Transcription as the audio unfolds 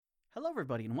Hello,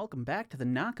 everybody, and welcome back to the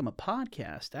Nakama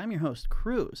Podcast. I'm your host,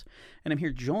 Cruz, and I'm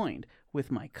here joined with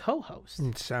my co-host,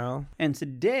 Sal. And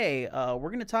today, we're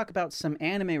going to talk about some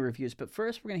anime reviews, but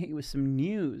first, we're going to hit you with some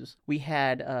news. We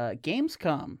had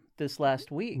Gamescom this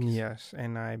last week. Yes,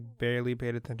 and I barely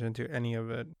paid attention to any of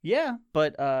it. Yeah,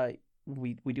 but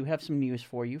we do have some news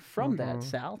for you from that.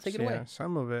 Sal, take it away. Yeah,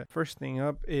 some of it. First thing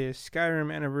up is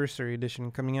Skyrim Anniversary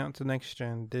Edition coming out to next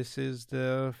gen. This is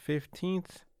the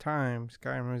 15th time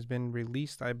Skyrim has been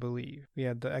released, I believe. We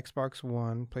had the Xbox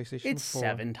One, PlayStation 4. It's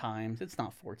 7 times. It's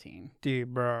not 14.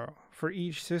 Dude, bro. For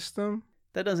each system?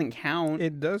 That doesn't count.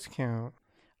 It does count.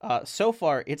 So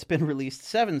far, it's been released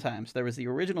 7 times. There was the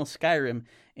original Skyrim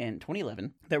in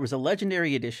 2011. There was a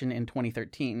Legendary Edition in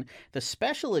 2013. The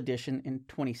Special Edition in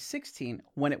 2016,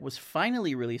 when it was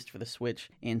finally released for the Switch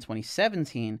in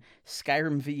 2017.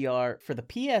 Skyrim VR for the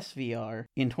PSVR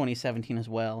in 2017 as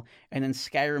well. And then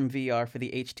Skyrim VR for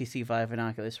the HTC Vive and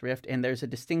Oculus Rift. And there's a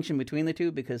distinction between the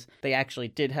two because they actually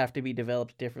did have to be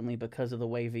developed differently because of the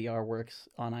way VR works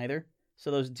on either. So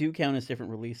those do count as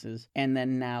different releases. And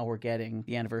then now we're getting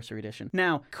the Anniversary Edition.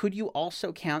 Now, could you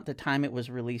also count the time it was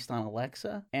released on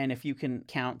Alexa? And if you can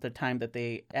count the time that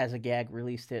they, as a gag,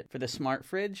 released it for the Smart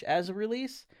Fridge as a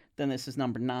release, then this is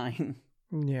number 9.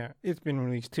 Yeah, it's been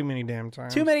released too many damn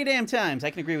times. Too many damn times.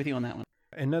 I can agree with you on that one.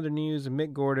 In other news,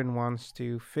 Mick Gordon wants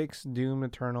to fix Doom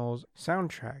Eternal's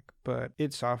soundtrack, but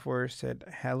id Software said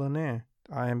hell no.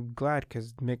 I am glad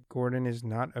because Mick Gordon is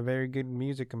not a very good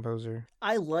music composer.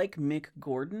 I like Mick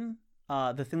Gordon.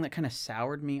 The thing that kind of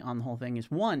soured me on the whole thing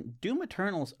is, one, Doom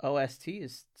Eternal's OST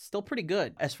is still pretty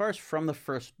good as far as from the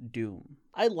first Doom.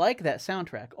 I like that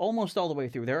soundtrack almost all the way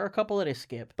through. There are a couple that I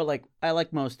skip, but I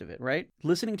like most of it, right?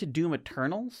 Listening to Doom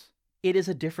Eternals, it is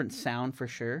a different sound for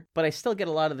sure, but I still get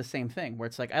a lot of the same thing where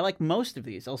it's like, I like most of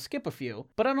these. I'll skip a few,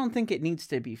 but I don't think it needs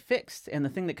to be fixed. And the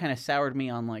thing that kind of soured me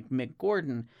on Mick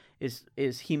Gordon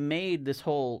is he made this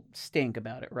whole stink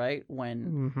about it, right?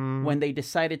 When they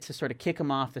decided to sort of kick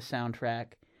him off the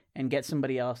soundtrack and get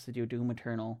somebody else to do Doom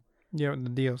Eternal. Yeah, the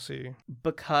DLC.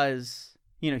 Because,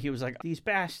 he was like, these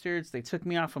bastards, they took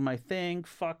me off of my thing,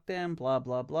 fuck them, blah,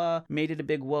 blah, blah. Made it a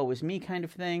big woe is me kind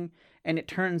of thing. And it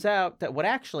turns out that what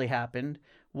actually happened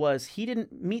was he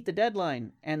didn't meet the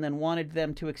deadline and then wanted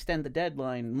them to extend the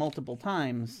deadline multiple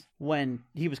times when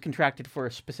he was contracted for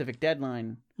a specific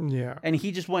deadline. Yeah. And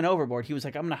he just went overboard. He was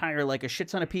like, I'm going to hire a shit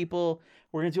ton of people.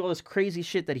 We're going to do all this crazy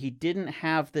shit that he didn't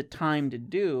have the time to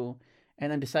do,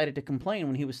 and then decided to complain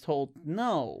when he was told,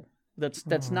 no,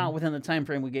 that's not within the time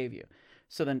frame we gave you.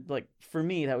 So then, for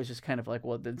me, that was just kind of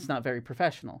well, it's not very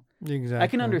professional. Exactly. I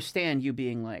can understand you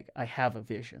being I have a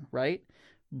vision, right?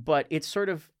 But it's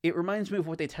it reminds me of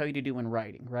what they tell you to do in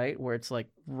writing, right? Where it's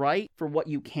write for what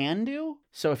you can do.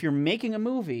 So if you're making a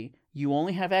movie, you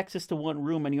only have access to one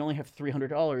room and you only have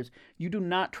 $300. You do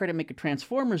not try to make a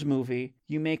Transformers movie.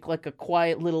 You make a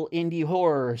quiet little indie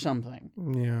horror or something.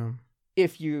 Yeah.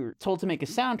 If you're told to make a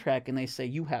soundtrack and they say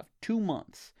you have 2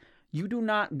 months, you do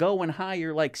not go and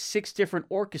hire 6 different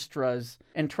orchestras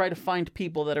and try to find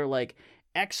people that are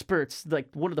experts,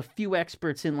 one of the few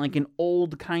experts in an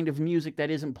old kind of music that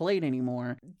isn't played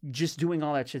anymore. Just doing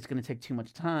all that shit's going to take too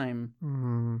much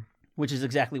time. Which is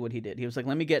exactly what he did. He was like,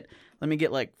 let me get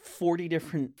 40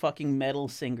 different fucking metal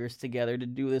singers together to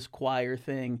do this choir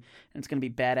thing, and it's going to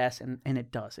be badass, and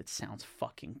it does. It sounds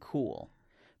fucking cool.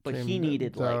 But he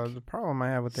needed the problem I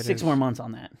have with it 6 more months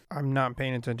on that. I'm not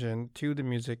paying attention to the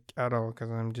music at all because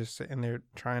I'm just sitting there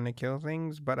trying to kill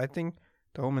things. But I think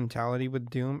the whole mentality with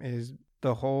Doom is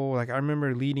the whole, I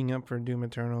remember leading up for Doom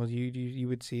Eternals, you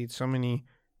would see so many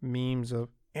memes of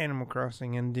Animal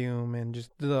Crossing and Doom and just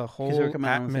the whole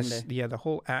the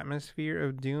whole atmosphere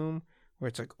of Doom, where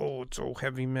it's oh, it's so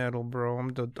heavy metal, bro.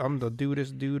 I'm the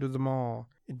dudest dude of them all.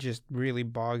 It just really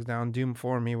bogs down Doom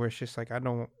for me, where it's just I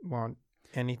don't want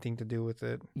anything to do with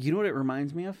it. You know what it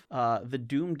reminds me of? The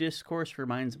Doom discourse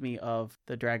reminds me of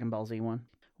the Dragon Ball Z one,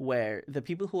 where the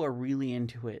people who are really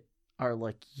into it are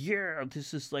yeah,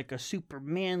 this is a super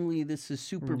manly, this is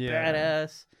super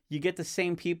badass. You get the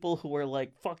same people who are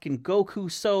fucking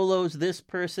Goku solos, this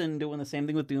person doing the same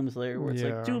thing with Doomslayer, where it's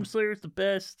Doomslayer's the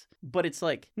best. But it's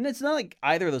it's not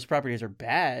either of those properties are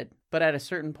bad, but at a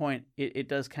certain point, it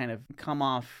does kind of come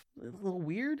off a little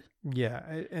weird. Yeah.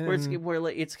 Where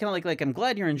it's kind of I'm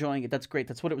glad you're enjoying it, that's great,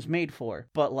 that's what it was made for.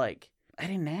 But I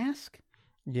didn't ask.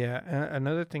 Yeah,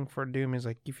 another thing for Doom is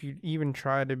if you even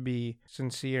try to be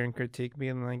sincere and critique,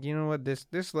 being you know what,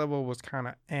 this level was kind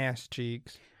of ass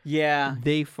cheeks. Yeah.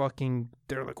 They're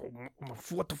oh,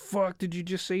 what the fuck did you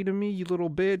just say to me, you little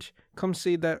bitch? Come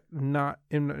say that not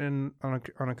on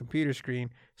a computer screen.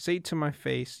 Say it to my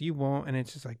face. You won't, and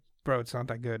it's just bro, it's not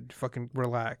that good. Fucking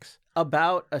relax.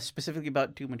 Specifically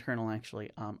about Doom Eternal,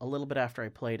 actually, a little bit after I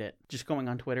played it, just going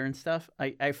on Twitter and stuff,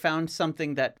 I found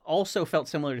something that also felt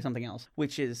similar to something else,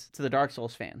 which is to the Dark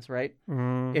Souls fans, right?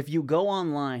 If you go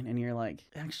online and you're like,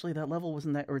 actually, that level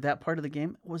wasn't that, or that part of the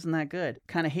game wasn't that good,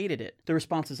 kind of hated it, the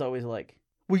response is always like,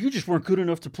 well, you just weren't good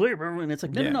enough to play, and it's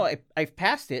like, no, I've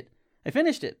passed it, I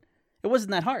finished it, it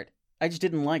wasn't that hard, I just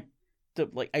didn't I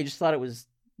just thought it was,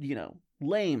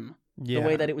 lame. The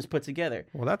way that it was put together.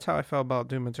 Well, that's how I felt about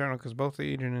Doom Eternal, because both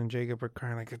Adrian and Jacob were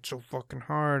crying like, it's so fucking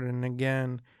hard. And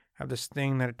again, I have this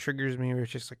thing that triggers me where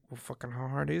it's just like, well, fucking how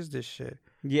hard is this shit?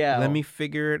 Yeah. Let me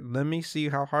figure it. Let me see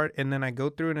how hard. And then I go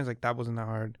through it and it's like, that wasn't that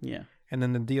hard. Yeah. And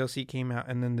then the DLC came out.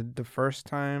 And then the first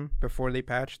time before they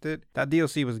patched it, that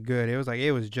DLC was good. It was like,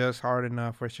 it was just hard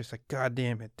enough where it's just like, God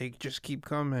damn it. They just keep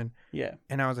coming. Yeah.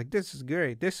 And I was like, this is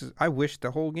great. I wish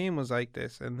the whole game was like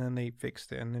this. And then they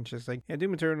fixed it. And it's just like, yeah,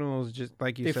 Doom Eternal is just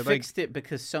like you said. They fixed it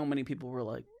because so many people were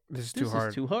like, this is too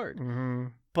hard. Mm-hmm.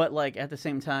 But like at the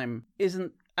same time,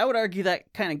 I would argue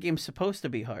that kind of game's supposed to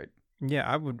be hard.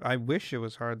 Yeah, I wish it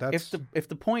was hard. That's if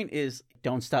the point is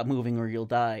don't stop moving or you'll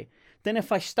die, then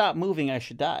if I stop moving, I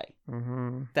should die.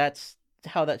 Mm-hmm. That's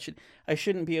how I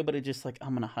shouldn't be able to just like, I'm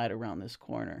going to hide around this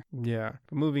corner. Yeah.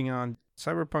 But moving on,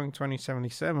 Cyberpunk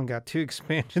 2077 got 2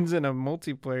 expansions and a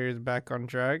multiplayer is back on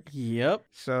track. Yep.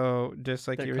 So just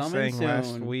like They're you were saying soon.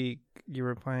 last week, you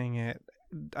were playing it.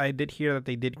 I did hear that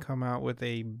they did come out with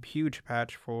a huge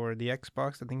patch for the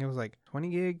Xbox. I think it was like 20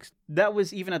 gigs. That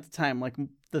was, even at the time, like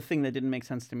the thing that didn't make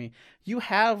sense to me. You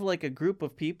have like a group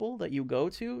of people that you go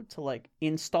to like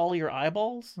install your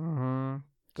eyeballs. Mm-hmm.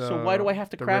 So why do I have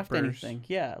to craft rippers. anything?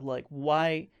 Yeah, like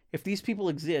why, if these people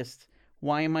exist,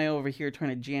 why am I over here trying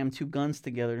to jam 2 guns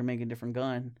together to make a different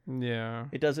gun? Yeah.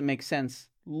 It doesn't make sense.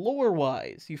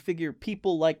 Lore-wise, you figure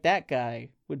people like that guy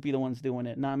would be the ones doing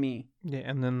it, not me. Yeah,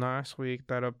 and then last week,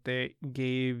 that update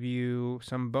gave you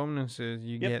some bonuses.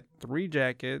 You get 3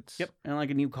 jackets. Yep, and like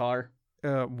a new car.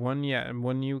 One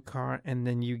new car, and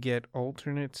then you get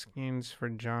alternate skins for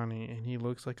Johnny, and he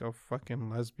looks like a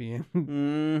fucking lesbian.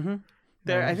 Mm-hmm.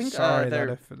 I think sorry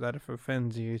that if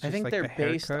offends you. It's I just think like they're the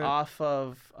based haircut. off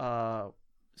of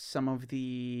some of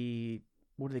the,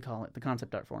 what do they call it? The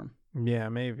concept art for him. Yeah,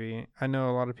 maybe. I know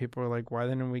a lot of people are like, why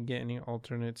didn't we get any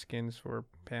alternate skins for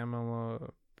Pamela?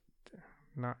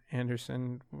 Not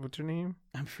Anderson. What's her name?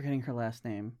 I'm forgetting her last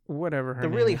name. Whatever her The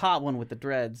name really is. hot one with the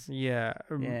dreads. Yeah.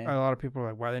 A lot of people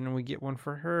are like, why didn't we get one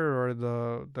for her or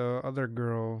the other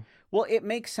girl? Well, it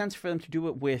makes sense for them to do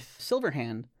it with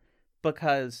Silverhand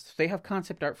because they have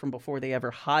concept art from before they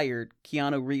ever hired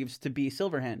Keanu Reeves to be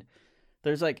Silverhand.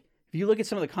 There's like, if you look at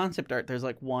some of the concept art, there's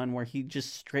like one where he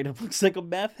just straight up looks like a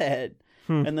meth head.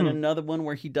 And then another one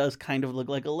where he does kind of look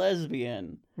like a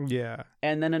lesbian. Yeah.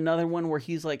 And then another one where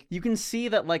he's like, you can see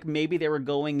that like maybe they were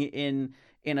going in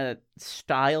a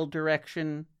style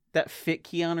direction that fit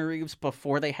Keanu Reeves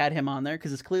before they had him on there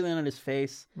because it's clearly on his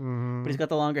face. Mm-hmm. But he's got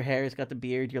the longer hair, he's got the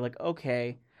beard. You're like,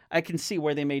 okay, I can see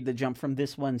where they made the jump from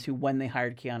this one to when they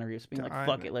hired Keanu Reeves, being like,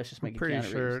 fuck it, let's just make it Keanu Reeves.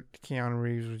 I'm pretty sure Keanu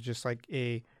Reeves was just like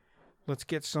let's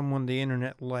get someone the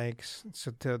internet likes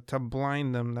so to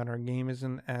blind them that our game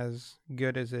isn't as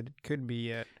good as it could be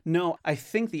yet. No, I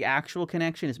think the actual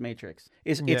connection is Matrix.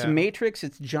 It's Matrix,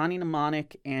 it's Johnny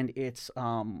Mnemonic, and it's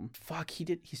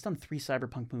he's done 3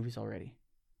 Cyberpunk movies already.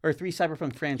 Or 3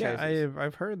 Cyberpunk franchises. Yeah,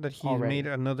 I've heard that he made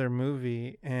another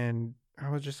movie, and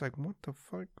I was just like, what the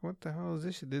fuck? What the hell is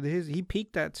this? He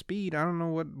peaked at speed. I don't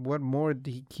know what more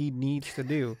he needs to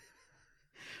do.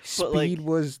 Speed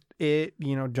was it.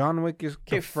 John Wick is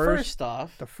the first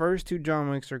off. The first 2 John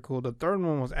Wicks are cool. The third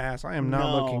one was ass. I am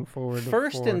not looking forward to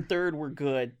first and third were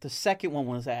good. The second one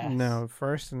was ass. No,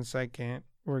 first and second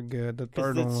were good. The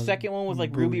third one was the second one was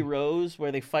like Ruby Rose,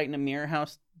 where they fight in a mirror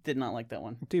house. Did not like that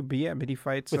one. Dude, but he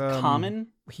fights... With Common?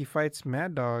 He fights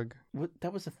Mad Dog.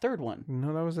 That was the third one.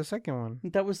 No, that was the second one.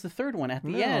 That was the third one at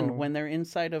the end when they're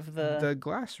inside of the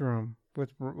glass room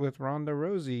with Ronda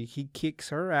Rousey. He kicks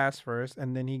her ass first,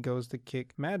 and then he goes to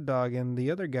kick Mad Dog and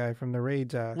the other guy from the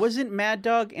Raid's ass. Wasn't Mad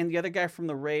Dog and the other guy from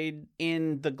the Raid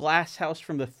in the glass house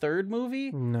from the third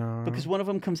movie? No. Because one of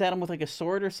them comes at him with like a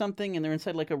sword or something, and they're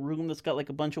inside like a room that's got like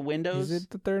a bunch of windows. Is it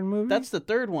the third movie? That's the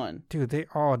third one. Dude, they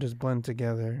all just blend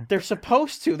together. They're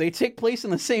supposed to. They take place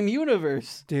in the same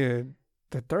universe. Dude,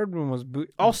 the third one was...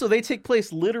 Also, they take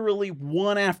place literally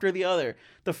one after the other.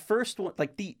 The first one,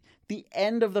 like the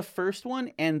end of the first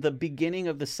one and the beginning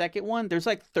of the second one, there's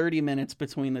like 30 minutes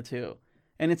between the two.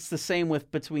 And it's the same with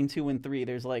between 2 and 3.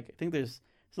 There's like, I think there's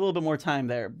There's a little bit more time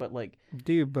there, but like,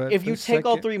 Dude, but if the you take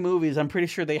all second- 3 movies, I'm pretty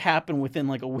sure they happen within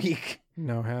like a week,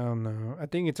 No, hell no. I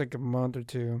think it's like a month or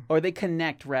two. or they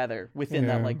connect rather within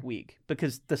that Yeah. like week,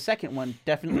 because the second one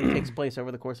definitely takes place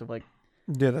over the course of like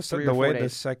Yeah, that's 3 the or 4 way the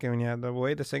days. second one. Yeah, the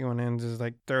way the second one ends is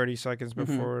like 30 seconds Mhm.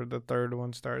 before the third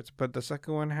one starts. But the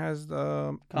second one has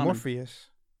the Common. Morpheus.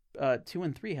 2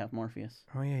 and 3 have Morpheus.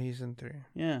 Oh yeah, he's in 3.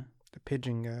 Yeah, The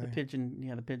pigeon guy. the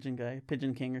pigeon guy,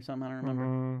 Pigeon King or something. I don't remember.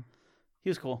 Mhm. He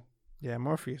was cool. Yeah,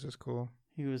 Morpheus is cool.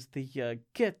 He was the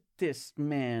get this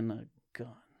man a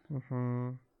gun. Hmm.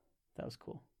 That was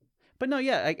cool. But no,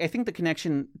 yeah, I think the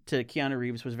connection to Keanu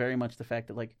Reeves was very much the fact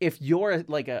that, like, if you're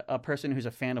like a person who's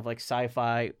a fan of like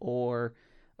sci-fi or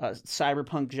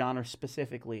cyberpunk genre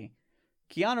specifically,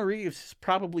 Keanu Reeves has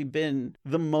probably been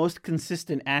the most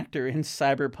consistent actor in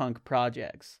cyberpunk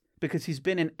projects, because he's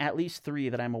been in at least 3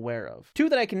 that I'm aware of. 2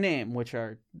 that I can name, which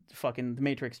are fucking the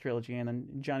Matrix trilogy and then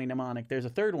Johnny Mnemonic. There's a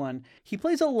third one. He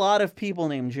plays a lot of people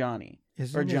named Johnny.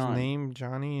 Isn't his John. name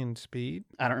Johnny in Speed?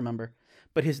 I don't remember.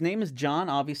 But his name is John,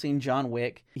 obviously, in John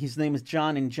Wick. His name is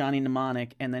John in Johnny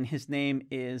Mnemonic. And then his name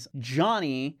is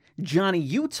Johnny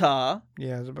Utah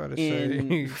Yeah, I was about to in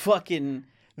say. fucking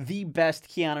the best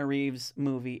Keanu Reeves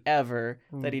movie ever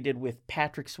that he did with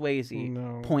Patrick Swayze,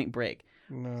 No. Point Break.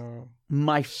 No.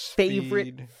 My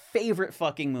Speed. favorite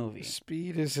fucking movie.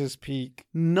 Speed is his peak.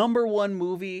 Number 1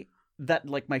 movie that,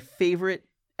 like, my favorite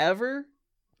ever,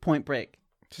 Point Break.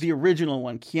 The original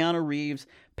one, Keanu Reeves,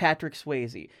 Patrick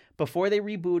Swayze. Before they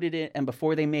rebooted it and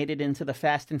before they made it into the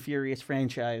Fast and Furious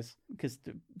franchise, because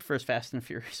the first Fast and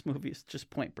Furious movie is just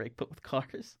Point Break, but with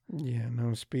cars. Yeah,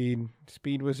 no, Speed.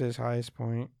 Speed was his highest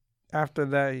point. After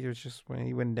that, he was just when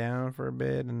he went down for a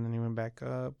bit and then he went back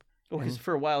up. Well, because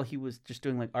for a while he was just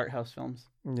doing, like, art house films.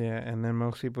 Yeah, and then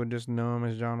most people just know him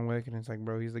as John Wick, and it's like,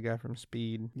 bro, he's the guy from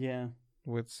Speed Yeah.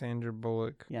 with Sandra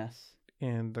Bullock Yes.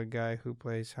 and the guy who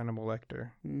plays Hannibal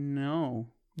Lecter. No.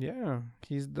 Yeah,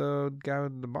 he's the guy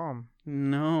with the bomb.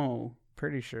 No.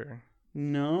 Pretty sure.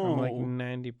 No. I'm like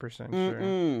 90% sure.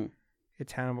 Mm-mm.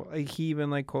 It's Hannibal. Like, he even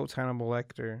like quotes Hannibal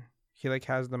Lecter. He like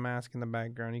has the mask in the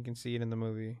background. You can see it in the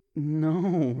movie.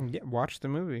 No. Yeah, watch the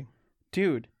movie,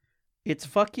 Dude, it's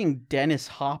fucking Dennis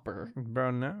Hopper.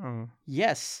 bro. No,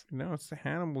 Yes. no, it's the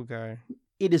Hannibal guy.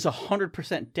 It is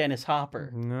 100% Dennis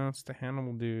Hopper, No, it's the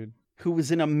Hannibal dude. who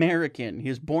was an American. He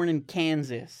was born in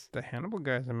Kansas. The Hannibal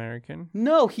guy's American.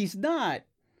 No, he's not.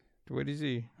 What is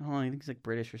he? Oh, I think he's like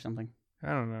British or something. I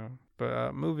don't know.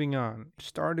 But moving on,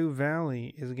 Stardew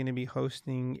Valley is going to be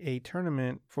hosting a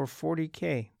tournament for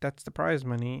 40K. That's the prize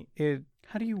money.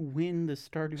 How do you win the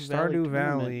Stardew Valley Stardew tournament?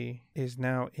 Valley is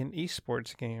now an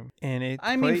esports game, and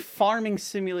I mean, Farming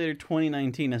Simulator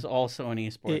 2019 is also an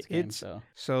esports game, it's- so.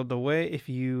 So the way, if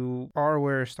you are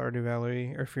aware of Stardew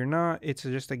Valley, or if you're not, it's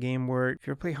just a game where if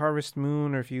you play Harvest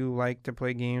Moon, or if you like to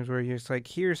play games where you're just like,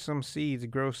 here's some seeds,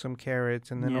 grow some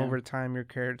carrots, and then Yeah. over time your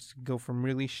carrots go from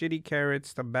really shitty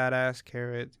carrots to badass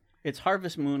carrots. It's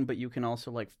Harvest Moon, but you can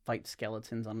also, like, fight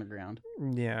skeletons on the ground.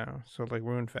 Yeah, so like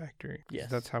Rune Factory. 'Cause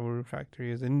Yes. that's how Rune Factory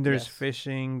is. And there's Yes.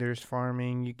 fishing, there's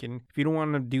farming. You can, if you don't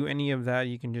want to do any of that,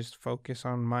 you can just focus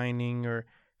on mining or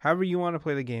however you want to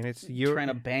play the game. It's your Trying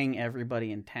to bang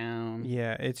everybody in town.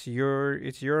 Yeah, it's your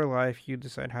life. You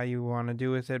decide how you want to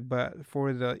do with it. But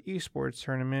for the esports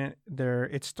tournament,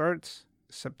 it starts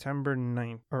September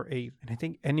 9th or 8th, and I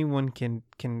think anyone can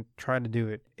try to do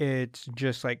it. It's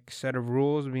just like set of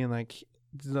rules being like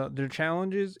their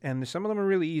challenges, and some of them are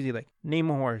really easy, like name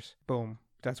a horse, boom,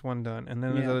 that's one done. And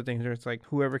then there's Yeah. other things where it's like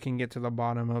whoever can get to the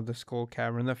bottom of the skull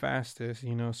cavern the fastest,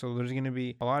 so there's going to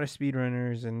be a lot of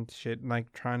speedrunners and shit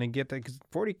like trying to get that, because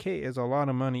 40K is a lot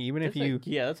of money. Even if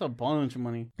that's a bunch of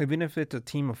money. even if it's a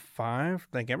team of 5,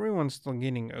 like everyone's still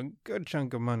getting a good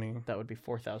chunk of money. That would be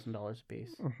 $4,000 a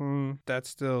piece. That's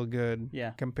still good.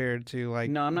 Yeah. Compared to like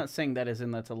No, I'm not saying that as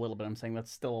in that's a little bit. I'm saying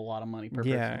that's still a lot of money per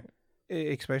yeah, person.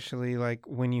 especially like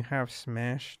when you have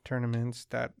Smash tournaments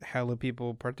that hella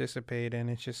people participate in,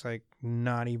 it's just like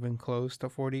not even close to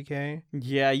 40K.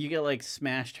 Yeah, you get like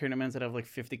Smash tournaments that have like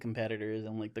 50 competitors,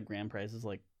 and like the grand prize is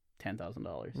like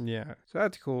 $10,000. Yeah, so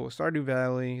that's cool. Stardew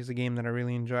Valley is a game that I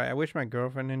really enjoy. I wish my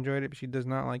girlfriend enjoyed it, but she does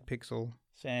not like Pixel.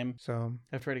 Same. So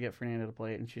I've tried to get Fernanda to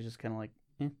play it, and she's just kind of like,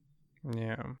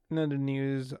 yeah. In other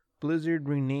news, Blizzard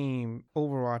renamed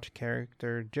Overwatch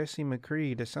character Jesse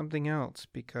McCree to something else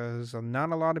because not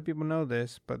a lot of people know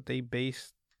this, but they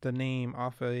based the name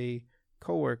off a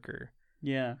coworker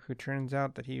yeah, who turns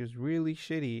out that he was really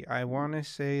shitty. I want to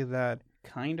say that,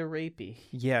 kind of rapey.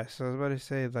 yes, I was about to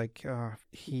say like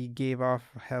he gave off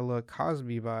hella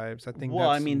Cosby vibes. I think Well,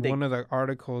 I that's mean, one of the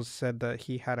articles said that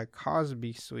he had a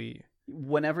Cosby suite.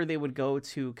 whenever they would go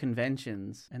to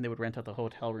conventions and they would rent out the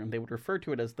hotel room, they would refer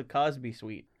to it as the Cosby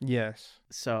Suite. Yes.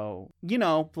 So,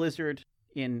 Blizzard,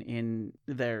 in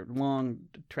their long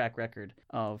track record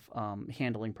of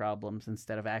handling problems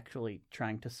instead of actually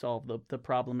trying to solve the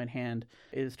problem at hand,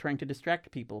 is trying to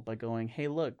distract people by going, hey,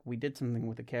 look, we did something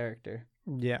with a character.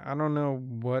 Yeah, I don't know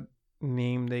what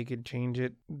name they could change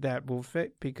it that will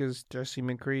fit, because Jesse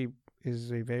McCree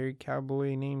is a very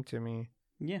cowboy name to me.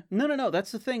 Yeah. No.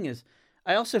 That's the thing is,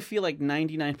 I also feel like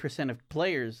 99% of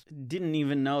players didn't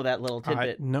even know that little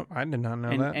tidbit. I did not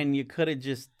know that. And you could have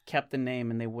just kept the name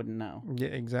and they wouldn't know. Yeah,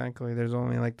 exactly. There's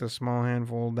only like the small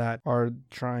handful that are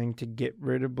trying to get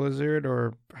rid of Blizzard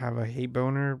or have a hate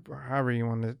boner, or however you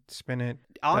want to spin it.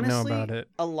 Honestly, know about it.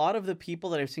 A lot of the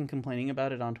people that I've seen complaining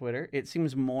about it on Twitter, it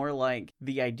seems more like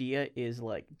the idea is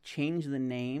like change the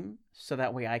name so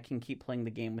that way I can keep playing the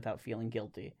game without feeling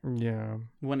guilty. Yeah.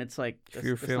 When it's like, if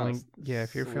you're feeling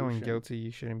guilty,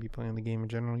 you shouldn't be playing the game in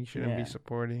general. You shouldn't be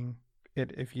supporting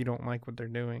it if you don't like what they're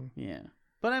doing. Yeah.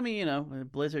 But I mean,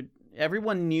 Blizzard,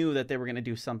 everyone knew that they were going to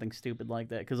do something stupid like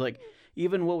that. Because like,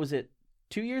 even what was it?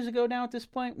 2 years ago now at this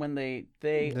point, when they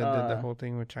did the whole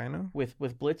thing with China with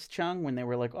Blitzchung, when they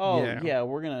were like, oh yeah,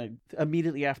 we're gonna,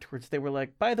 immediately afterwards they were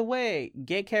like, by the way,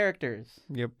 gay characters.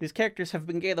 Yep. These characters have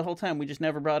been gay the whole time. We just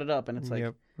never brought it up, and it's like,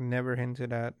 yep, never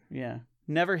hinted at. Yeah,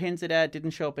 never hinted at.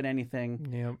 Didn't show up in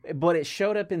anything. Yep. But it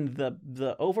showed up in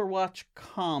the Overwatch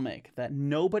comic that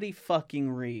nobody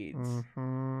fucking reads.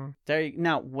 Mm-hmm.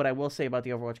 Now, what I will say about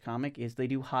the Overwatch comic is they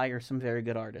do hire some very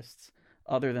good artists.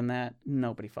 Other than that,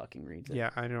 nobody fucking reads it. Yeah,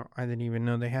 I didn't even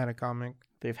know they had a comic.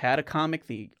 They've had a comic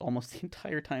almost the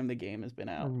entire time the game has been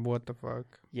out. What the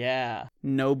fuck? Yeah,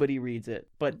 nobody reads it,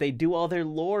 but they do all their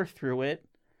lore through it.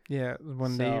 Yeah,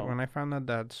 when I found out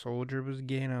that Soldier was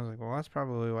gay, and I was like, well, that's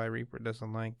probably why Reaper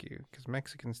doesn't like you, because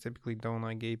Mexicans typically don't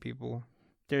like gay people.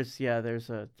 There's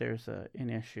an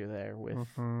issue there with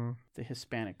the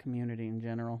Hispanic community in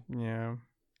general. Yeah.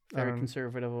 Very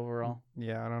conservative overall.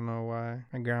 Yeah, I don't know why.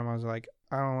 My grandma's like,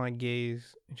 I don't like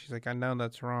gays, and she's like, I know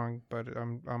that's wrong, but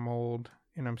I'm old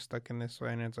and I'm stuck in this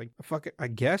way, and it's like, fuck it, I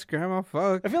guess, Grandma,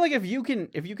 fuck. I feel like if you can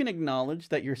acknowledge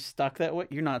that you're stuck that way,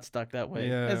 you're not stuck that way.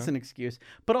 Yeah. That's an excuse.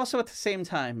 But also at the same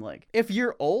time, like, if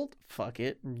you're old, fuck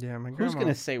it. Yeah, my grandma. Who's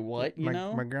gonna say what? You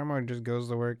know, my grandma just goes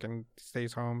to work and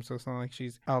stays home, so it's not like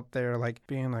she's out there like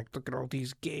being like, look at all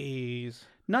these gays.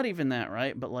 Not even that,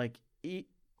 right? But like,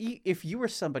 if you were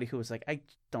somebody who was like, I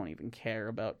don't even care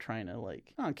about trying to,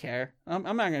 like, I don't care. I'm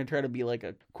not going to try to be like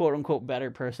a quote unquote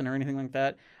better person or anything like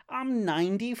that. I'm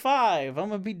 95. I'm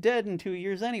going to be dead in 2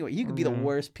 years anyway. You could be the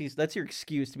worst piece. That's your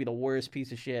excuse to be the worst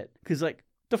piece of shit. Because, like,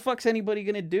 the fuck's anybody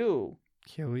going to do?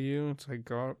 Kill you? It's like,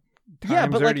 God.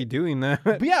 Time's already doing that.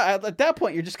 But yeah, at that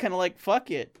point, you're just kind of like, fuck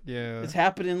it. Yeah. It's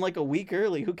happening like a week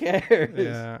early. Who cares?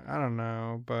 Yeah, I don't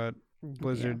know, but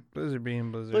Blizzard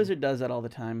being Blizzard. Blizzard does that all the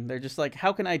time. They're just like,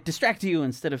 how can I distract you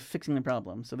instead of fixing the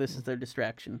problem? So this is their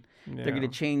distraction. Yeah. They're going to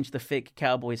change the fake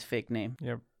Cowboys fake name.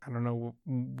 Yep. I don't know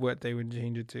what they would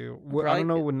change it to. I don't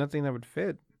know, nothing that would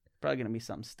fit. Probably going to be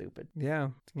something stupid. Yeah.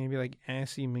 It's going to be like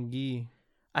Assy McGee.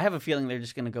 I have a feeling they're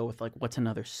just going to go with like, what's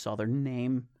another Southern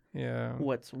name? Yeah.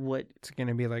 What? It's going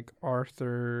to be like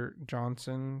Arthur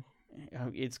Johnson.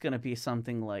 It's going to be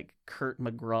something like Kurt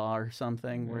McGraw or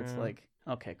something where it's like,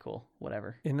 okay, cool,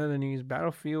 whatever. In other news,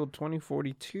 Battlefield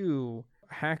 2042,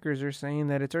 hackers are saying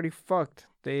that it's already fucked.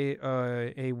 They,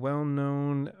 a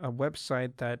well-known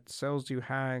website that sells you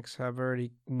hacks have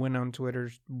already went on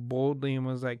Twitter boldly and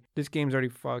was like, this game's already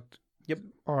fucked. Yep.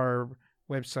 Our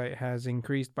website has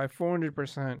increased by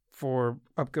 400% for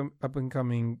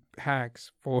up-and-coming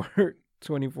hacks for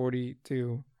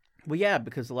 2042. Well, yeah,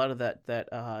 because a lot of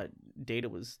that data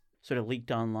was sort of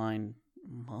leaked online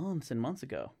months and months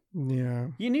ago. Yeah.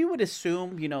 You would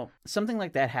assume, something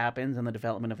like that happens in the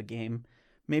development of a game.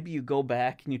 Maybe you go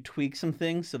back and you tweak some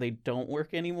things so they don't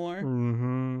work anymore.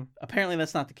 Mm-hmm. Apparently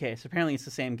that's not the case. Apparently it's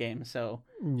the same game, so...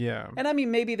 Yeah. And I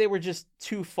mean, maybe they were just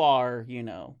too far,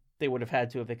 They would have had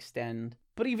to have extend.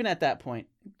 But even at that point,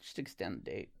 just extend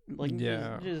the date. Like,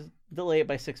 just delay it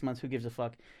by 6 months. Who gives a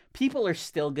fuck? People are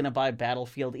still going to buy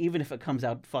Battlefield, even if it comes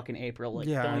out fucking April. Like,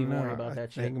 don't even worry about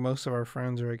that shit. I think most of our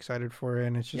friends are excited for it,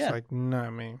 and it's just like,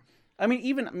 not me. I mean,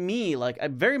 even me, like, I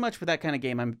very much with that kind of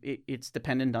game, it's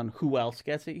dependent on who else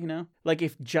gets it, Like,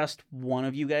 if just one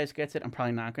of you guys gets it, I'm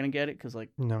probably not going to get it, because, like,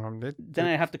 no, then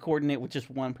I have to coordinate with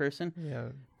just one person. Yeah.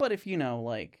 But if,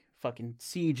 like, fucking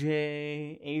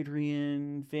CJ,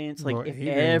 Adrian, Vince, like Well, if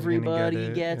Adrian's gonna everybody get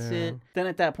it, gets yeah. it, then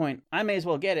at that point I may as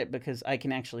well get it because I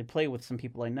can actually play with some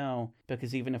people I know,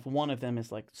 because even if one of them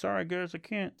is like, sorry guys, I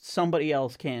can't, somebody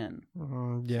else can.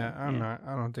 Yeah, So, I'm yeah. not.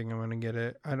 I don't think I'm gonna get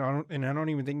it. I don't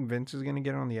even think Vince is gonna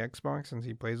get it on the Xbox since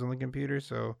he plays on the computer.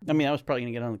 So I mean, I was probably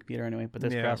gonna get it on the computer anyway, but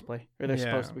there's Yeah. crossplay, or there's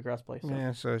Yeah. supposed to be crossplay. So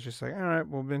yeah, so it's just like, all right,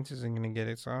 well, Vince isn't gonna get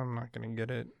it, so I'm not gonna get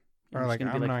it. I'm Or just like,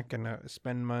 gonna be I'm like, not gonna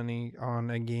spend money on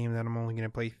a game that I'm only gonna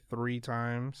play 3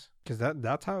 times, because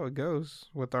that's how it goes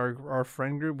with our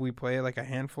friend group. We play like a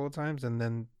handful of times, and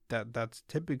then that's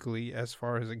typically as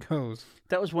far as it goes.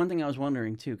 that was one thing I was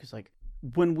wondering too, because like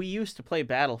when we used to play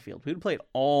Battlefield, we would play it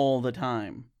all the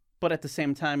time. But at the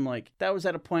same time, like, that was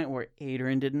at a point where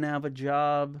Adrian didn't have a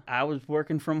job. I was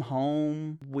working from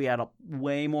home. We had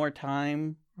way more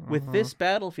time. With this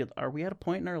Battlefield, are we at a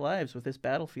point in our lives with this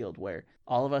Battlefield where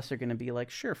all of us are going to be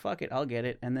like, sure, fuck it, I'll get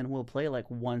it, and then we'll play like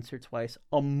once or twice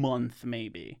a month,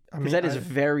 maybe? I Because mean, that is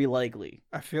very likely.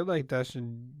 I feel like that's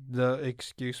the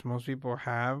excuse most people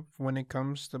have when it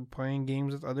comes to playing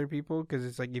games with other people. Because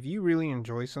it's like, if you really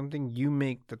enjoy something, you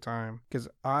make the time. Because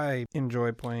I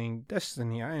enjoy playing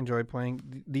Destiny. I enjoy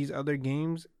playing these other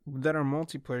games that are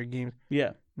multiplayer games.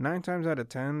 Yeah. 9 times out of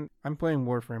 10, I'm playing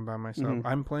Warframe by myself. Mhm.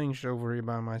 I'm playing Chivalry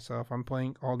by myself. I'm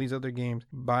playing all these other games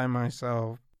by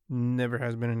myself. Never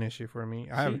has been an issue for me.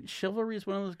 Chivalry is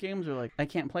one of those games where, like, I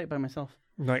can't play it by myself.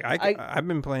 Like I've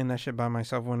been playing that shit by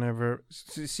myself whenever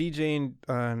CJ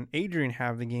and Adrian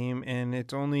have the game, and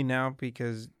it's only now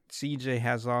because CJ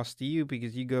has lost to you,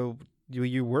 because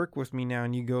you work with me now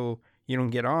and you don't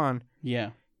get on.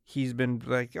 Yeah. He's been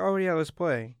like, oh yeah, let's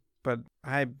play. But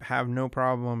I have no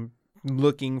problem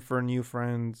looking for new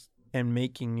friends and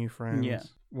making new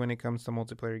friends when it comes to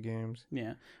multiplayer games.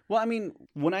 Yeah. Well, I mean,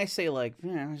 when I say, like,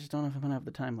 I just don't know if I'm going to have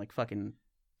the time, like, fucking,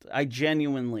 I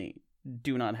genuinely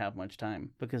do not have much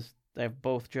time because I have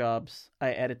both jobs.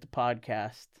 I edit the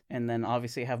podcast, and then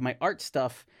obviously have my art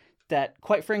stuff that,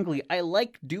 quite frankly, I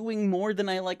like doing more than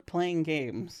I like playing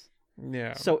games.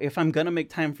 Yeah. So if I'm going to make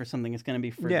time for something, it's going to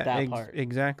be for that part.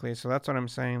 Exactly. So that's what I'm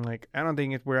saying. Like, I don't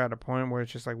think we're at a point where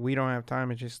it's just like we don't have time.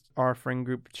 It's just our friend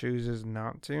group chooses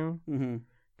not to. Mm-hmm.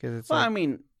 Because it's well, like, I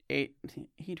mean,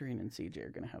 Adrian and CJ are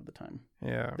going to have the time.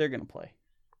 Yeah. They're going to play.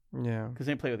 Yeah. Because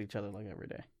they play with each other, like, every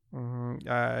day.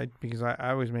 Because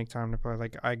I always make time to play.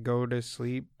 Like, I go to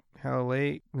sleep hella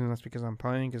late, and that's because I'm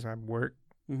playing, because I work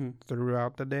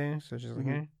throughout the day. So it's just like,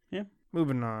 hey. Yeah.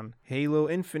 Moving on. Halo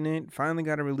Infinite finally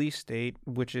got a release date,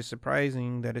 which is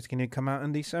surprising that it's going to come out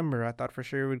in December. I thought for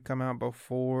sure it would come out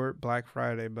before Black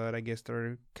Friday, but I guess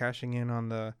they're cashing in on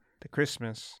the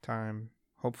Christmas time.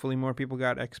 Hopefully more people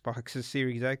got Xbox's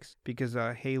Series X, because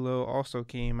Halo also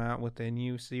came out with a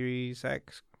new Series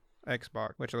X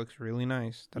Xbox, which looks really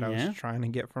nice, that I was trying to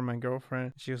get for my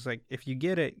girlfriend. She was like, if you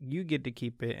get it, you get to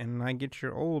keep it, and I get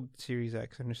your old Series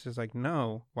X. And it's just like,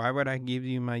 no, why would I give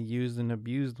you my used and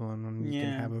abused one when you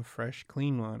can have a fresh,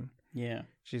 clean one? Yeah.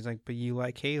 She's like, but you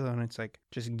like Halo, and it's like,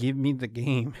 just give me the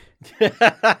game.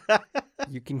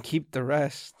 You can keep the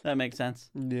rest. That makes sense.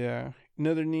 Yeah.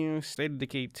 Another news, State of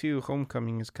Decay 2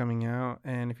 Homecoming is coming out,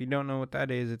 and if you don't know what that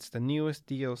is, it's the newest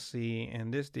DLC,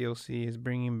 and this DLC is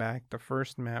bringing back the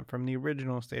first map from the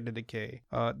original State of Decay.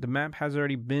 The map has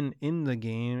already been in the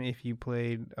game if you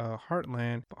played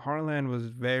Heartland, but Heartland was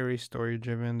very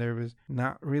story-driven. There was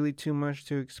not really too much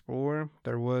to explore.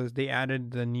 They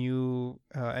added the new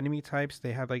enemy types.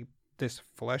 They had like this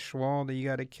flesh wall that you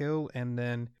gotta kill, and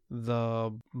then the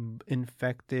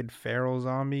infected feral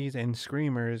zombies and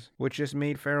screamers, which just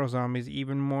made feral zombies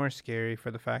even more scary for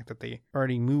the fact that they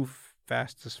already move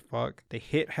fast as fuck. They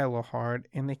hit hella hard,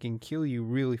 and they can kill you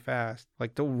really fast.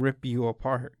 Like, they'll rip you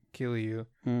apart, kill you.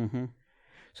 Mm-hmm.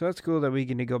 So that's cool that we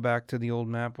get to go back to the old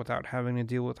map without having to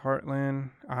deal with Heartland.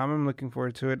 I'm looking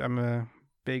forward to it. I'm a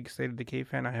big State of Decay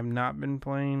fan. I have not been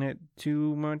playing it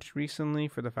too much recently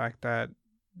for the fact that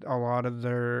a lot of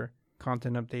their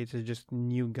content updates is just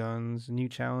new guns, new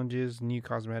challenges, new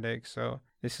cosmetics. So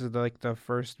this is like the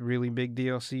first really big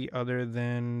DLC other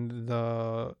than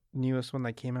the newest one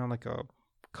that came out like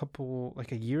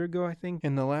a year ago, I think.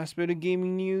 And the last bit of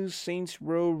gaming news, Saints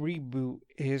Row Reboot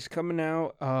is coming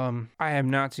out. I have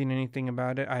not seen anything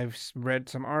about it. I've read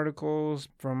some articles.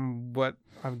 From what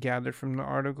I've gathered from the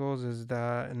articles is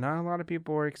that not a lot of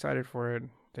people are excited for it.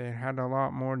 They had a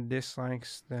lot more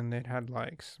dislikes than they'd had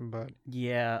likes, but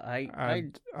yeah,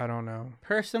 I don't know.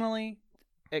 Personally,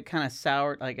 it kind of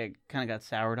soured. Like, I kind of got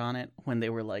soured on it when they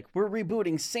were like, "We're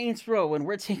rebooting Saints Row and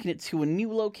we're taking it to a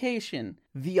new location,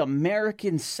 the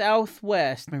American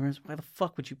Southwest." Why the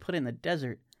fuck would you put it in the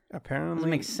desert? Apparently, Doesn't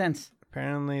make sense.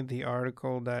 Apparently, the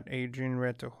article that Adrian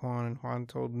read to Juan and Juan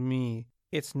told me,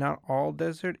 it's not all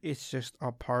desert, it's just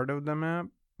a part of the map.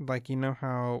 Like, you know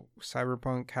how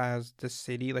Cyberpunk has the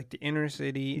city, like the inner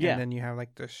city, Yeah. and then you have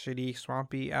like the shitty,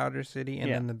 swampy outer city, and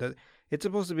Yeah. then it's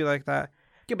supposed to be like that.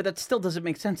 Yeah, but that still doesn't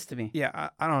make sense to me. Yeah,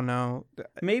 I don't know.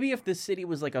 Maybe if this city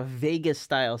was like a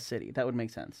Vegas-style city, that would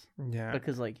make sense. Yeah.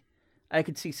 Because, like, I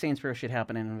could see Saints Row shit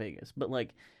happening in Vegas. But,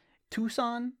 like,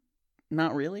 Tucson?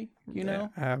 Not really, you know?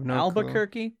 I have no clue.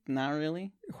 Albuquerque? Not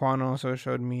really. Juan also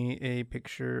showed me a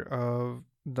picture of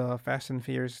the Fast and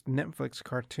Furious Netflix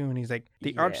cartoon. He's like,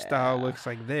 the art style Yeah. looks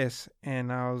like this.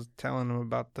 And I was telling him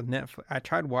about the Netflix. I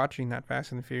tried watching that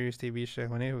Fast and Furious TV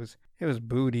show, and it was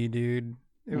booty, dude.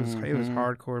 It was Mhm.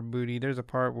 hardcore booty. There's a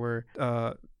part where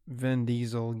Vin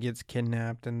Diesel gets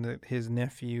kidnapped, and his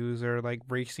nephews are like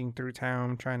racing through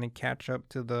town trying to catch up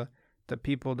to the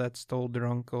people that stole their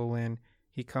uncle, and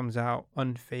he comes out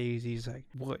unfazed. He's like,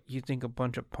 "What, you think a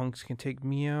bunch of punks can take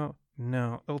me out?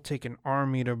 No, it'll take an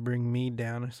army to bring me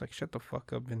down." It's like, shut the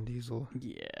fuck up, Vin Diesel.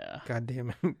 Yeah. God damn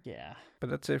it. Yeah. But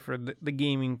that's it for the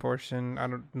gaming portion. I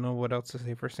don't know what else to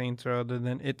say for Saints Row other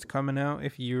than it's coming out.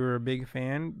 If you're a big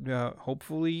fan,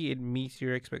 hopefully it meets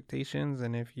your expectations.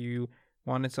 And if you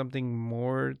wanted something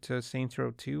more to Saints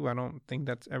Row 2, I don't think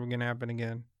that's ever going to happen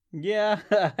again. Yeah.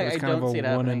 It's I kind don't of see it a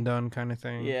one happening. and done kind of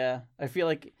thing. Yeah. I feel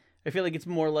like it's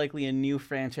more likely a new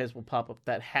franchise will pop up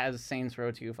that has Saints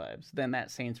Row 2 vibes than that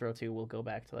Saints Row 2 will go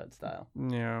back to that style.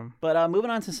 Yeah. But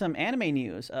moving on to some anime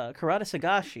news, Karada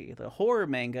Sagashi, the horror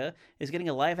manga, is getting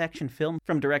a live-action film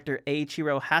from director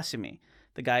Eiichiro Hasumi,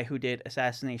 the guy who did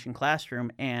Assassination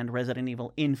Classroom and Resident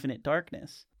Evil Infinite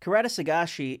Darkness. Karada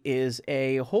Sagashi is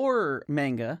a horror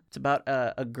manga. It's about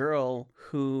a girl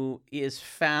who is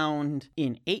found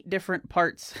in 8 different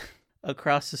parts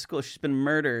across the school. She's been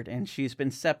murdered, and she's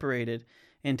been separated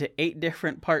into 8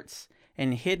 different parts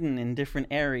and hidden in different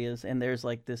areas. And there's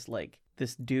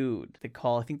this dude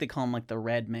I think they call him like the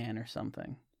Red Man or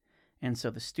something. And so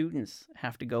the students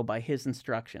have to go by his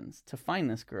instructions to find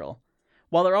this girl,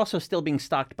 while they're also still being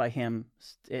stalked by him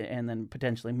and then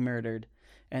potentially murdered,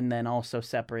 and then also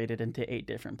separated into 8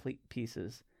 different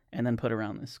pieces and then put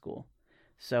around this school.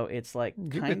 So it's like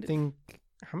You would think,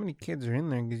 how many kids are in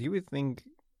there? Because you would think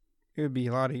it would be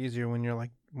a lot easier when you're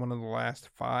like one of the last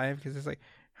 5. Because it's like,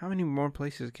 how many more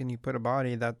places can you put a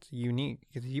body that's unique?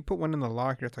 Because if you put one in the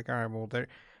locker, it's like, all right, well, there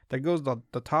goes the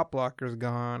top locker's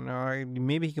gone. Or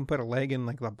maybe he can put a leg in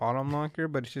like the bottom locker,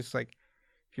 but it's just like,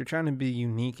 if you're trying to be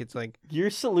unique, it's like, your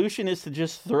solution is to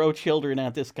just throw children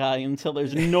at this guy until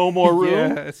there's no more room.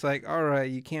 yeah, it's like, all right,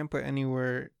 you can't put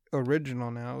anywhere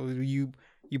original now.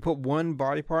 You put one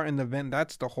body part in the vent,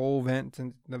 that's the whole vent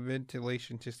and the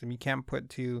ventilation system. You can't put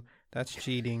 2. That's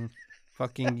cheating.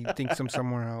 Fucking think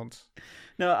somewhere else.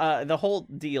 No, the whole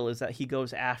deal is that he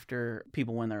goes after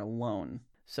people when they're alone.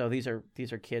 So these are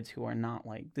kids who are not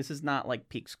like, this is not like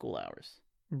peak school hours.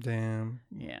 Damn.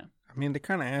 Yeah. I mean, they're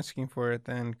kind of asking for it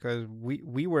then, because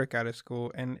we work out of school,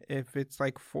 and if it's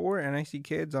like 4 and I see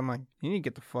kids, I'm like, you need to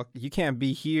get the fuck, you can't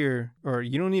be here, or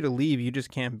you don't need to leave, you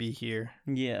just can't be here.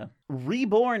 Yeah.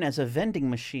 Reborn as a vending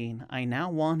machine, I now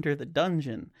wander the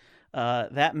dungeon.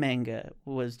 That manga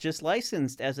was just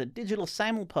licensed as a digital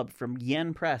simulpub from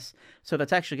Yen Press, so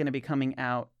that's actually going to be coming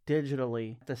out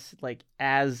digitally,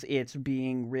 as it's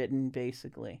being written,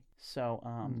 basically. So,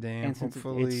 Damn, and since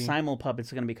hopefully it's simulpub,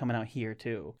 it's going to be coming out here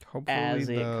too. Hopefully as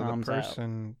it the comes out.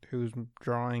 person who's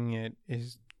drawing it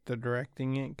is the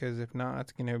directing it, because if not,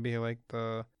 it's gonna be like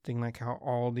the thing, like how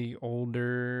all the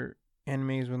older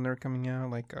animes when they're coming out,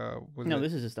 like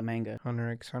This is just a manga. Hunter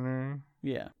x Hunter.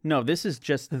 Yeah. No, this is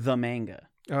just the manga.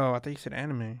 Oh, I thought you said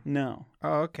anime. No.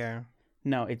 Oh, okay.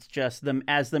 No, it's just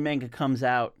as the manga comes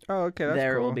out, Oh, okay. That's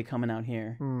there cool. it will be coming out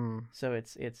here. So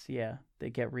it's they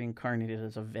get reincarnated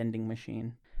as a vending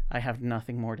machine. I have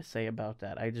nothing more to say about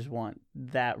that. I just want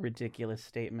that ridiculous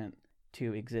statement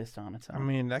to exist on its own. I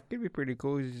mean, that could be pretty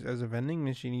cool. As a vending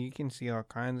machine, you can see all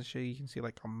kinds of shit. You can see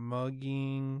like a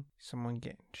mugging, someone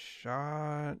getting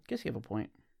shot. Guess you have a point.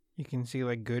 You can see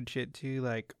like good shit too,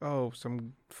 like, oh,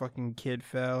 some fucking kid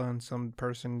fell and some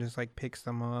person just like picks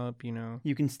them up, you know.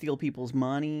 You can steal people's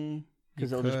money because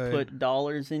they'll just could. put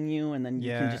dollars in you, and then you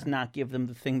can Yeah. just not give them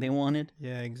the thing they wanted.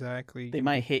 Yeah, exactly. They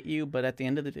might hit you, but at the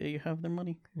end of the day, you have their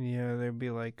money. Yeah, they'd be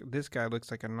like, this guy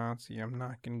looks like a Nazi. I'm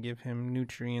not going to give him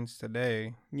nutrients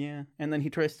today. Yeah, and then he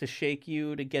tries to shake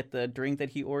you to get the drink that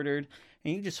he ordered,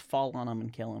 and you just fall on him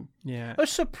and kill him. Yeah. A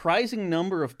surprising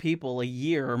number of people a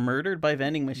year are murdered by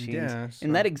vending machines Yeah, in so-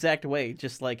 that exact way,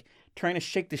 just like trying to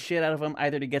shake the shit out of them,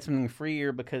 either to get something free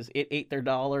or because it ate their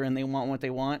dollar and they want what they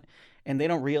want. and they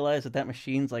don't realize that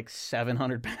machine's like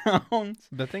 700 pounds.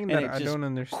 The thing And that it I just- don't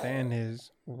understand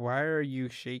is why are you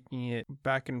shaking it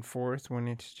back and forth when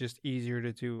it's just easier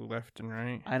to do left and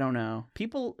right? I don't know.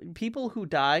 People who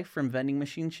die from vending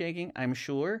machine shaking, I'm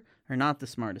sure, are not the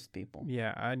smartest people.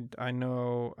 Yeah, I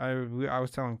know. I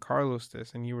was telling Carlos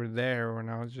this, and you were there when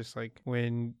I was just like,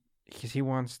 because he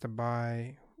wants to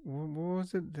buy. What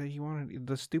was it that he wanted?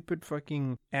 The stupid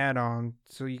fucking add-on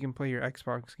so you can play your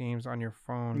Xbox games on your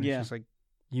phone. Yeah. It's just like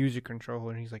use your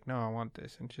controller, and he's like, no, I want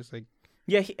this, and it's just like,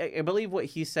 Yeah, I believe what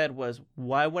he said was,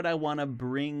 why would I want to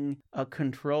bring a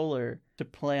controller to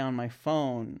play on my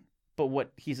phone? But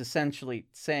what he's essentially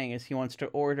saying is he wants to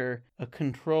order a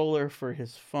controller for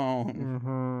his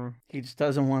phone. He just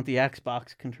doesn't want the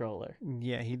Xbox controller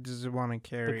yeah, he doesn't want to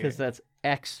carry because it. that's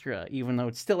extra, even though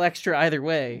it's still extra either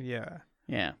way. Yeah.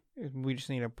 Yeah. We just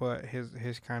need to put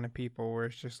his kind of people where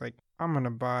it's just like, I'm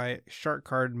gonna buy shark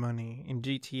card money in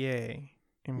GTA,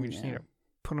 and we just need to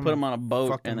put them on a boat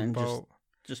fucking and then boat,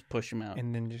 just push them out.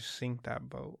 and then just sink that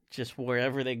boat. Just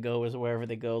wherever they go is wherever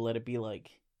they go. Let it be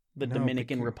like the No,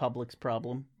 Dominican because- Republic's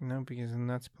problem. No, because then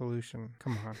that's pollution.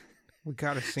 Come on, we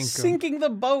gotta sink 'em. Sinking the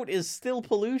boat is still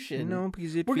pollution. No,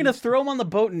 because We're gonna throw them on the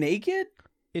boat naked?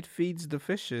 it feeds the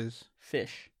fishes.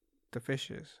 Fish. The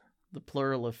fishes. The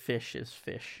plural of fish is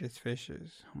fish. It's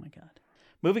fishes. Oh my god.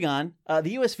 Moving on, the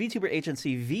U.S. VTuber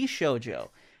agency VShojo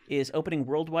is opening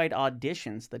worldwide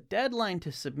auditions. The deadline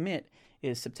to submit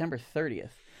is September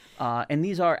 30th. And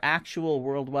these are actual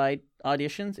worldwide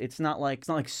auditions. It's not like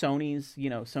Sony's,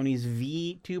 Sony's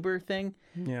VTuber thing.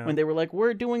 Yeah. When they were like,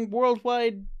 we're doing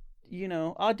worldwide,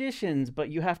 auditions, but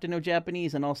you have to know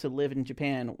Japanese and also live in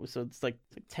Japan. So it's like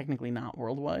technically not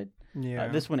worldwide. yeah.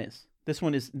 This one is.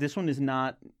 This one is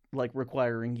not like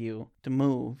requiring you to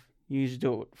move. You just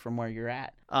do it from where you're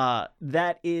at.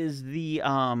 That is the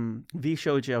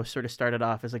VShojo sort of started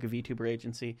off as like a VTuber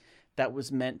agency that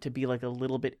was meant to be like a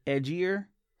little bit edgier.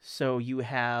 So you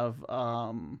have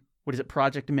what is it,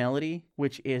 Project Melody,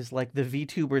 which is like the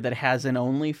VTuber that has an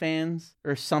OnlyFans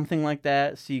or something like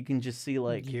that. So you can just see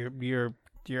like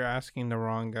You're asking the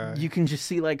wrong guy. you can just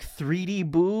see like 3D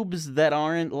boobs that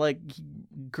aren't like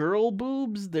girl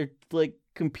boobs. They're like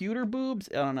computer boobs.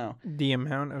 I don't know. The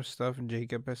amount of stuff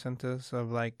Jacob has sent us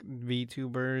of like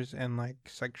VTubers and like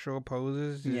sexual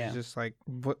poses is Yeah. just like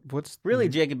what's Really,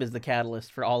 Jacob is the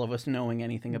catalyst for all of us knowing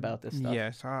anything about this stuff.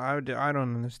 Yes, I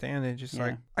don't understand it. Just Yeah.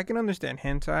 like I can understand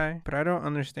hentai, but I don't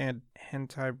understand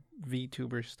hentai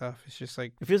VTuber stuff. It's just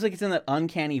like It feels like it's in that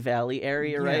uncanny valley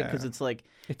area, right? Yeah. Because it's like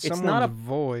it's It's someone's not a-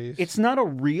 voice. it's not a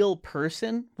real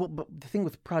person. Well, but the thing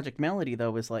with Project Melody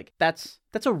though is like that's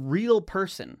a real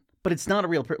person. But it's not a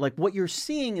real person. Like, what you're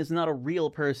seeing is not a real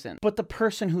person. But the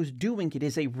person who's doing it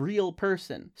is a real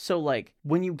person. So, like,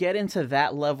 when you get into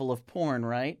that level of porn,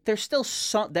 right? There's still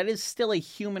that is still a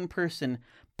human person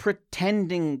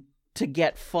pretending to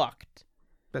get fucked.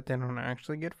 But they don't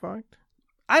actually get fucked.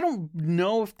 I don't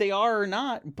know if they are or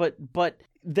not, but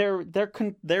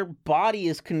their body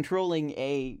is controlling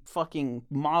a fucking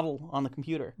model on the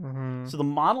computer. Mm-hmm. So the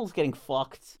model's getting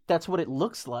fucked. That's what it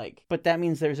looks like. But that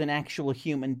means there's an actual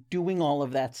human doing all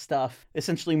of that stuff,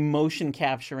 essentially motion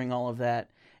capturing all of that.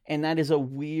 And that is a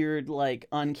weird, like,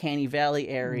 uncanny valley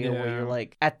area where Yeah. you're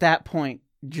like, at that point,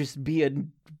 just be a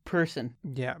person.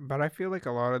 Yeah, but I feel like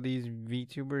a lot of these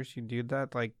VTubers who do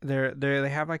that, like they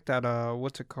have like that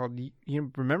what's it called?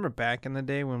 You remember back in the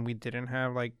day when we didn't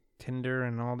have like Tinder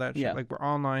and all that shit? Yeah. Like where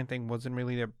online thing wasn't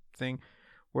really a thing,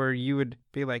 where you would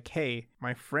be like, hey,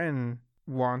 my friend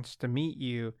wants to meet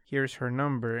you, here's her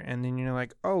number, and then you're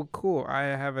like, oh cool, I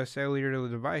have a cellular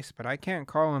device, but I can't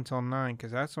call until 9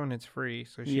 because that's when it's free,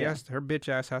 so her bitch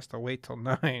ass has to wait till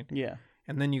 9. Yeah.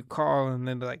 And then you call, and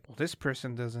then they're like, well, this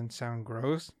person doesn't sound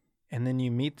gross. And then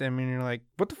you meet them, and you're like,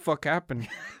 what the fuck happened?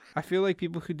 I feel like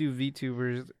people who do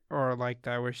VTubers are like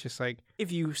that, where it's just like,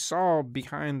 if you saw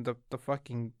behind the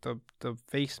fucking, the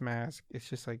face mask, it's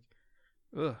just like,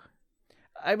 ugh.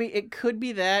 I mean, it could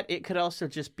be that. It could also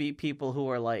just be people who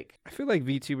are like... I feel like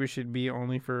VTubers should be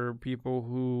only for people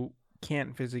who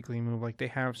can't physically move. Like, they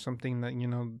have something that,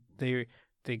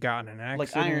 they got in an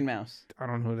accident. Like Iron Mouse. I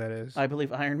don't know who that is. I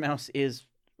believe Iron Mouse is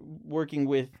working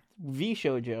with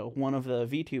VShojo, one of the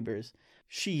VTubers.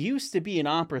 She used to be an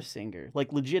opera singer,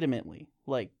 like legitimately.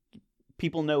 Like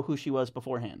people know who she was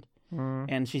beforehand.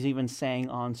 And she's even sang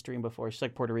on stream before. She's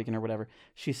like Puerto Rican or whatever.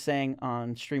 She sang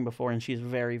on stream before and she's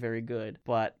very, very good.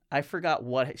 But I forgot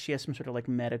she has some sort of like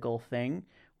medical thing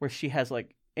where she has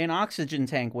like an oxygen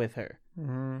tank with her.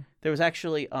 There was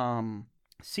actually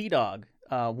Sea Dog,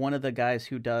 one of the guys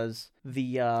who does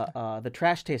the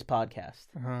Trash Taste podcast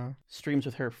Uh-huh. streams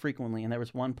with her frequently, and there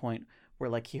was one point where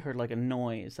like he heard like a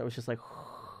noise that was just like,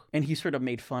 and he sort of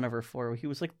made fun of her for it. He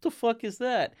was like, "The fuck is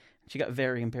that?" She got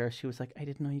very embarrassed. She was like, "I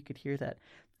didn't know you could hear that.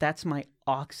 That's my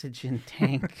oxygen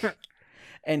tank."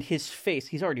 And his face,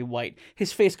 he's already white.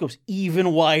 His face goes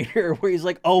even whiter, where he's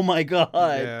like, "Oh my god,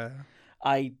 Yeah.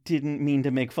 I didn't mean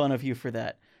to make fun of you for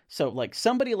that." So, like,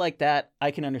 somebody like that,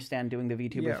 I can understand doing the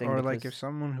VTuber Yeah, thing. or because, like if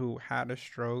someone who had a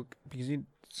stroke, because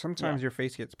sometimes Yeah. your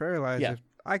face gets paralyzed. Yeah. If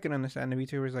I can understand the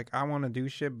VTubers like, I want to do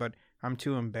shit, but I'm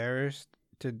too embarrassed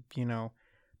to,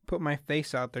 put my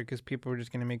face out there because people are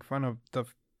just gonna make fun of the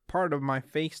part of my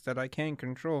face that I can't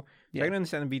control. So Yeah. I can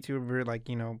understand the VTuber like,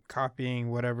 copying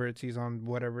whatever it sees on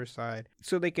whatever side,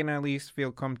 so they can at least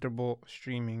feel comfortable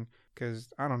streaming.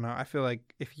 Because I don't know, I feel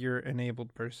like if you're an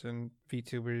enabled person,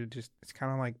 VTuber it's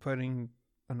kind of like putting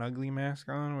an ugly mask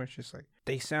on, where it's just like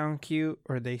they sound cute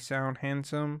or they sound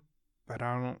handsome, but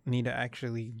I don't need to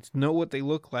actually know what they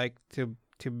look like to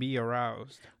be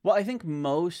aroused. Well, I think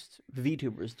most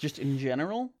VTubers, just in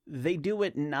general, they do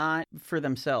it not for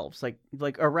themselves,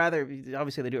 or rather,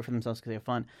 obviously they do it for themselves because they have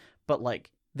fun, but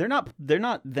like they're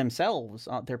not themselves.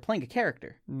 They're playing a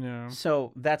character. Yeah.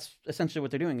 So that's essentially what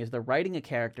they're doing is they're writing a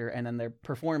character and then they're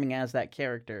performing as that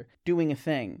character, doing a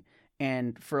thing.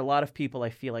 And for a lot of people, I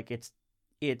feel like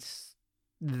it's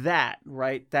that,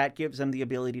 right? That gives them the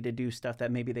ability to do stuff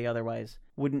that maybe they otherwise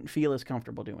wouldn't feel as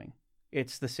comfortable doing.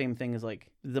 It's the same thing as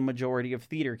like the majority of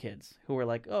theater kids who are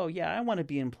like, "Oh yeah, I want to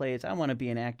be in plays, I want to be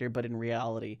an actor," but in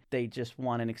reality, they just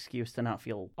want an excuse to not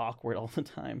feel awkward all the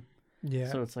time. Yeah.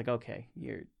 So it's like, okay,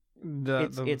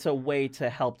 the it's a way to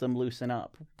help them loosen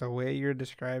up. the way you're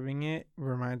describing it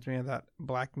reminds me of that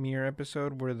Black Mirror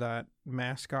episode where that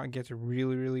mascot gets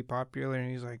really, really popular,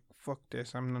 and he's like, "Fuck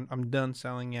this, I'm done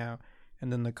selling out."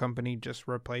 And then the company just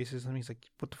replaces him. He's like,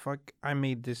 "What the fuck? I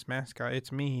made this mascot.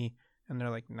 It's me." And they're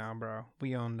like, "Nah, bro,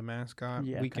 we own the mascot.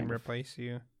 Yeah, we can kind of. replace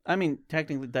you." I mean,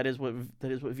 technically, that is what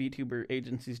VTuber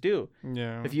agencies do.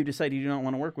 Yeah. If you decide you do not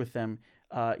want to work with them,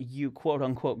 you quote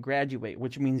unquote graduate,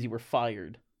 which means you were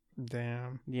fired.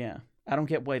 Damn. Yeah, I don't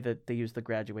get why that they use the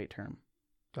graduate term.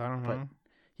 I don't But know.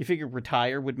 you figure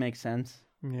retire would make sense.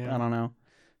 Yeah. I don't know.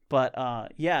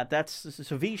 But yeah, that's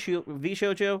so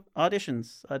V-Shoujo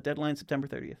auditions, deadline September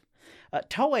 30th.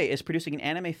 Toei is producing an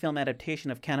anime film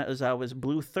adaptation of Kana Ozawa's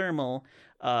Blue Thermal,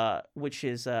 which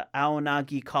is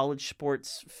Aonagi College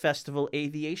Sports Festival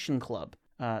Aviation Club.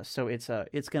 So it's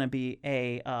going to be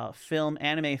a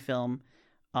anime film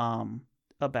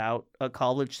about a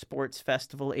college sports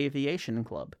festival aviation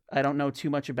club. I don't know too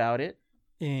much about it.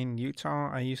 In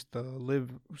Utah, I used to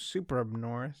live super up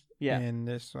north. Yeah. And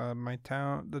this, my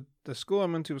town, the school I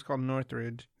went to was called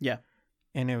Northridge. Yeah.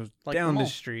 And it was Like down the the mall.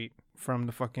 street from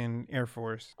the fucking Air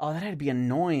Force. Oh, that had to be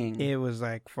annoying. It was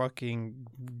like fucking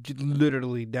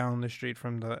literally down the street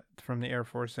from the Air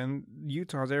Force. And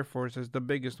Utah's Air Force is the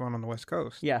biggest one on the West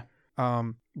Coast. Yeah.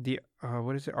 What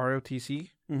is it, ROTC?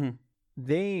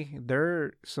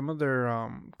 Mm-hmm. Some of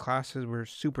their classes were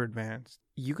super advanced.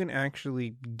 You can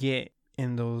actually get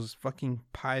in those fucking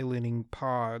piloting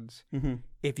pods Mm-hmm.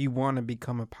 if you want to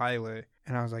become a pilot.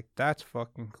 And I was like, that's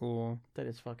fucking cool. That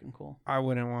is fucking cool. I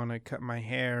wouldn't want to cut my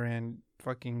hair and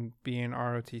fucking be in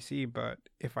ROTC, but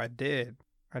if I did,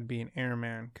 I'd be an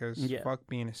airman because Yeah. fuck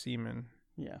being a seaman.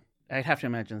 Yeah. I'd have to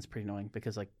imagine it's pretty annoying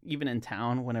because, like, even in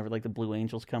town, whenever, like, the Blue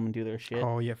Angels come and do their shit,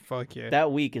 Oh, yeah, fuck yeah.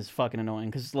 that week is fucking annoying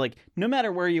because, like, no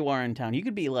matter where you are in town, you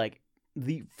could be, like,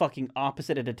 the fucking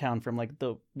opposite end of town from, like,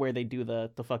 where they do the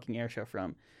fucking air show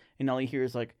from. And all you hear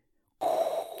is, like,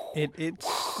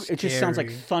 It's it just sounds like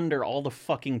scary. thunder all the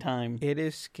fucking time. It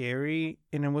is scary,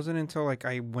 and it wasn't until like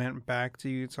I went back to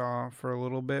Utah for a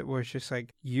little bit where it's just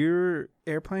like your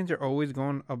airplanes are always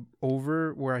going up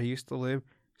over where I used to live,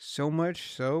 so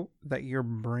much so that your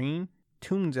brain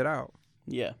tunes it out.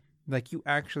 Yeah. Like you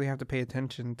actually have to pay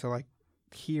attention to like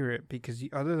hear it because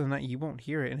other than that you won't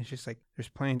hear it, and it's just like there's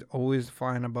planes always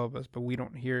flying above us, but we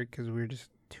don't hear it because we're just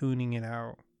tuning it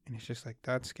out, and it's just like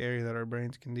that's scary that our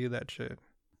brains can do that shit.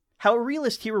 How a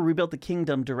Realist Hero Rebuilt the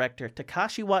Kingdom director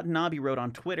Takashi Watanabe wrote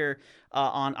on Twitter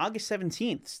on August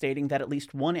 17th, stating that at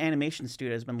least one animation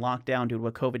studio has been locked down due to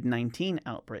a COVID-19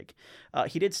 outbreak.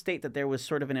 He did state that there was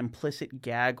sort of an implicit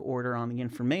gag order on the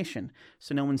information,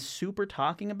 so no one's super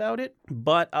talking about it,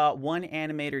 but one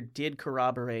animator did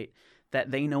corroborate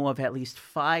that they know of at least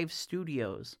 5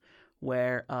 studios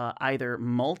where either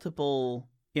multiple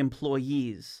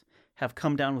employees have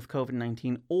come down with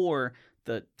COVID-19 or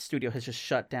the studio has just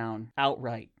shut down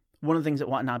outright. One of the things that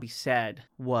Watanabe said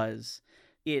was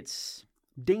it's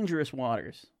dangerous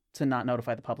waters to not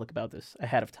notify the public about this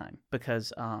ahead of time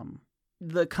because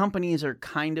the companies are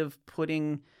kind of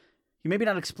putting, maybe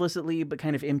not explicitly, but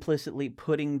kind of implicitly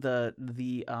putting the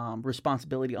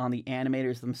responsibility on the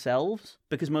animators themselves,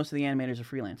 because most of the animators are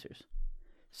freelancers.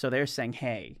 So they're saying,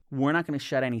 hey, we're not going to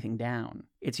shut anything down.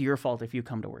 It's your fault if you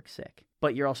come to work sick.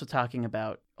 But you're also talking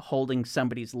about holding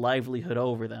somebody's livelihood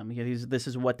over them. This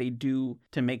is what they do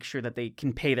to make sure that they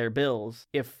can pay their bills.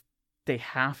 If they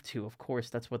have to, of course,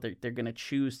 that's what they're going to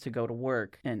choose to go to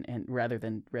work, and rather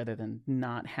than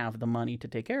not have the money to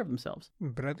take care of themselves.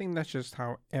 But I think that's just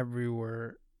how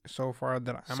everywhere so far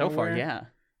that I'm so aware far, yeah,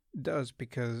 does,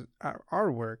 because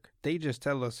our work, they just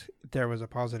tell us there was a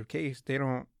positive case. They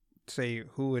don't say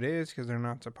who it is because they're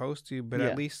not supposed to, but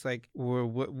at least like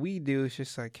what we do is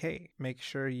just like, hey, make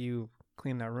sure you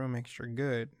clean that room extra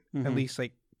good. At least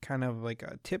like kind of like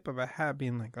a tip of a hat,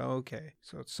 being like, oh, okay,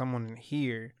 so it's someone in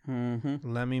here.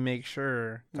 Let me make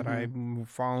sure that I'm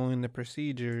following the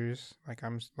procedures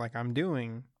like I'm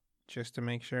doing, just to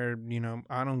make sure, you know,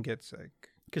 I don't get sick.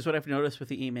 Because what I've noticed with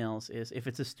the emails is if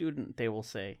it's a student, they will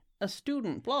say a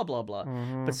student, blah blah blah.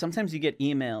 But sometimes you get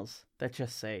emails that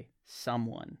just say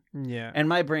someone. Yeah. And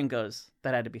my brain goes,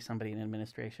 that had to be somebody in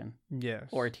administration. Yes.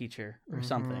 Or a teacher or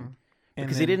something.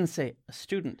 Because they didn't say a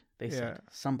student, they said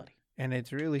somebody. And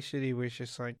it's really shitty where it's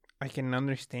just like, I can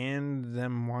understand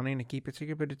them wanting to keep it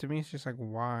secret, but to me it's just like,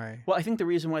 why? Well, I think the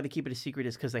reason why they keep it a secret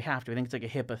is because they have to. I think it's like a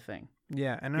HIPAA thing.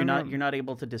 Yeah. And you're not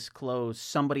able to disclose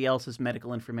somebody else's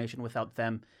medical information without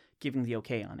them giving the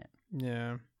okay on it.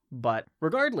 Yeah. But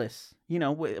regardless, you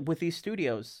know, with these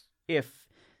studios, if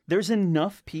there's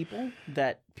enough people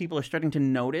that people are starting to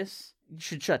notice, you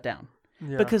should shut down.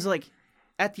 Yeah. Because, like,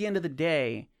 at the end of the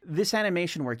day, this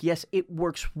animation work, yes, it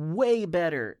works way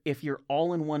better if you're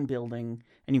all in one building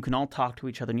and you can all talk to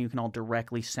each other and you can all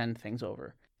directly send things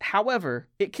over. However,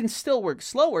 it can still work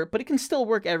slower, but it can still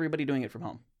work everybody doing it from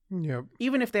home. Yep.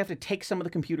 Even if they have to take some of the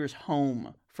computers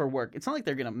home for work, it's not like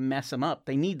they're going to mess them up.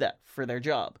 They need that for their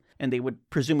job. And they would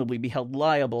presumably be held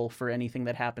liable for anything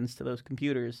that happens to those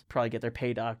computers. Probably get their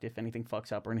pay docked if anything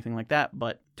fucks up or anything like that.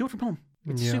 But do it from home.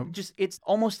 It's it's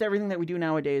almost everything that we do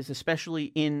nowadays,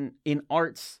 especially in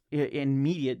arts, in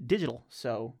media, digital.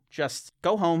 So just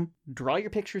go home, draw your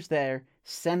pictures there,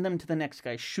 send them to the next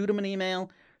guy, shoot them an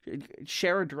email,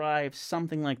 share a drive,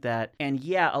 something like that. And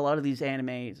yeah, a lot of these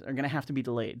animes are going to have to be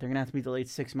delayed. They're going to have to be delayed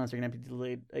 6 months. They're going to have to be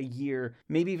delayed a year,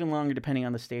 maybe even longer, depending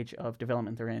on the stage of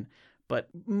development they're in. But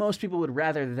most people would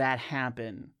rather that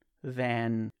happen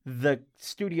than the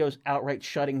studios outright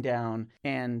shutting down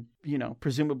and, you know,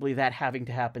 presumably that having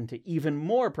to happen to even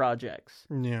more projects.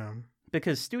 Yeah.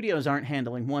 Because studios aren't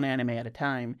handling one anime at a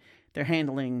time. They're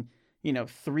handling,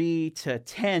 3 to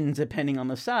 10 depending on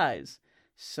the size.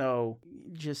 So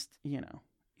just,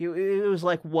 it was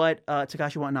like what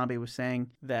Takashi Watanabe was saying,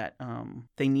 that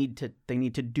they need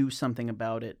to do something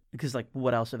about it, because like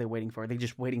what else are they waiting for? They're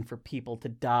just waiting for people to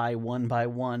die one by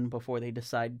one before they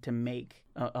decide to make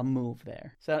a move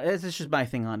there. So that's just my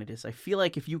thing on it, is I feel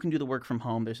like if you can do the work from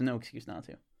home, there's no excuse not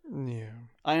to. Yeah.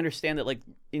 I understand that like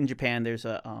in Japan there's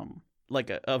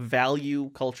a value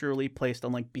culturally placed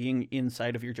on like being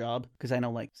inside of your job, because I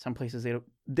know like some places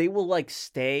they will like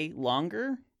stay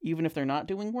longer even if they're not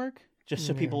doing work. Just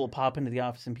so people will pop into the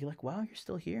office and be like, wow, you're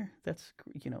still here. That's,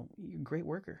 you're a great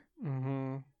worker.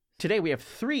 Mm-hmm. Today we have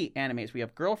 3 animes. We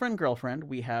have Girlfriend.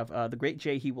 We have The Great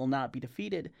J, He Will Not Be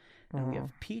Defeated. And we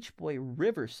have Peach Boy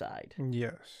Riverside.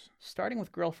 Yes. Starting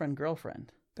with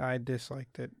Girlfriend. I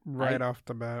disliked it right off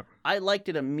the bat. I liked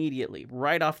it immediately,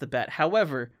 right off the bat.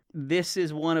 However, this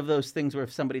is one of those things where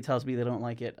if somebody tells me they don't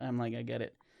like it, I'm like, I get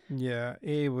it. Yeah,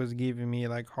 it was giving me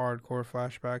like hardcore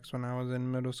flashbacks when I was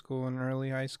in middle school and early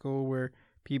high school, where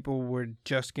people were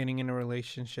just getting in a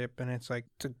relationship and it's like,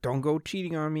 don't go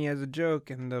cheating on me as a joke.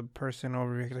 And the person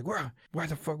over here is like, wow, why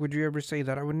the fuck would you ever say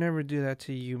that? I would never do that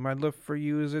to you. My love for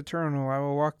you is eternal. I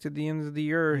will walk to the ends of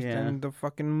the earth and the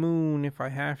fucking moon if I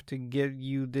have to get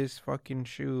you this fucking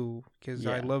shoe, because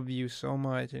I love you so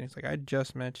much. And it's like, I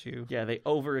just met you. Yeah, they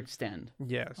overextend.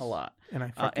 Yes. A lot. And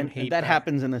I fucking hate that.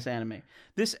 Happens in this anime.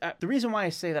 This the reason why I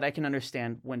say that I can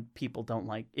understand when people don't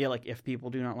like if people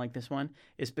do not like this one,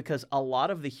 is because a lot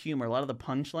of the humor, a lot of the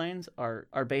punchlines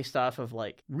are based off of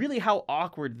like really how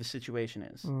awkward the situation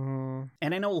is. Mm-hmm.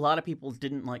 And I know a lot of people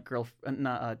didn't like Rent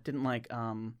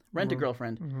a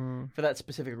Girlfriend for that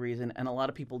specific reason, and a lot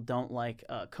of people don't like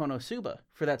Konosuba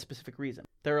for that specific reason.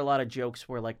 There are a lot of jokes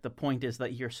where like the point is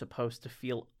that you're supposed to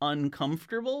feel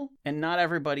uncomfortable, and not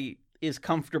everybody is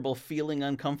comfortable feeling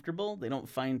uncomfortable. They don't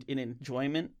find an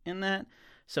enjoyment in that.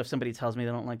 So if somebody tells me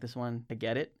they don't like this one, I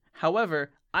get it. However,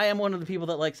 I am one of the people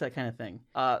that likes that kind of thing.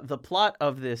 The plot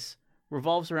of this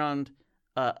revolves around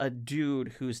a dude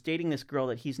who's dating this girl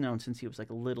that he's known since he was like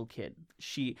a little kid.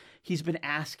 He's been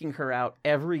asking her out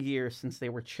every year since they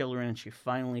were children, and she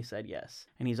finally said yes.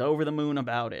 And he's over the moon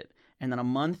about it. And then a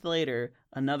month later,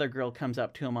 another girl comes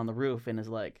up to him on the roof and is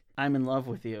like, I'm in love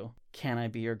with you. Can I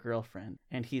be your girlfriend?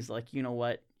 And he's like, you know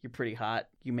what? You're pretty hot.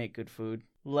 You make good food.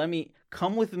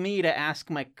 Come with me to ask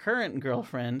my current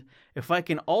girlfriend if I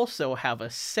can also have a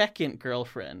second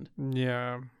girlfriend.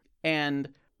 Yeah. And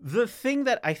the thing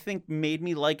that I think made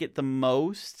me like it the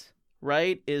most,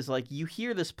 right, is like you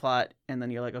hear this plot and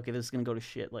then you're like, okay, this is going to go to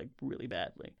shit like really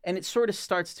badly. And it sort of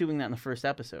starts doing that in the first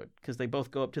episode because they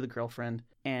both go up to the girlfriend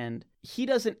and he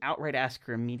doesn't outright ask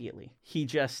her immediately. He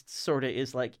just sort of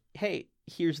is like, hey,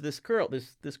 here's this girl,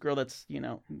 this girl that's,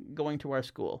 going to our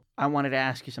school. I wanted to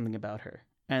ask you something about her.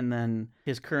 And then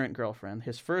his current girlfriend,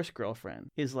 his first girlfriend,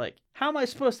 is like, how am I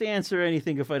supposed to answer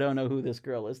anything if I don't know who this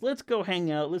girl is? Let's go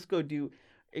hang out. Let's go do,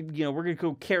 we're going to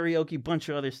go karaoke, bunch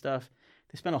of other stuff.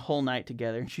 They spent a whole night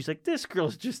together. And she's like, this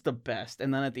girl's just the best.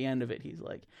 And then at the end of it, he's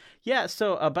like, yeah,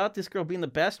 so about this girl being the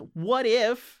best, what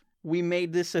if we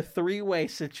made this a 3-way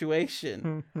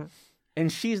situation? And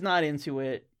she's not into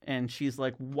it. And she's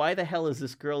like, why the hell is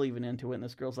this girl even into it? And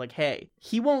this girl's like, hey,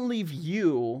 he won't leave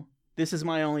you. This is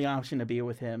my only option to be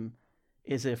with him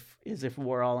is if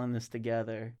we're all in this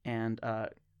together. And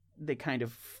they kind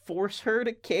of force her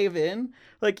to cave in.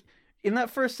 Like, in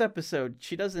that first episode,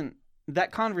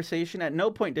 that conversation, at no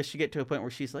point does she get to a point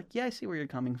where she's like, yeah, I see where you're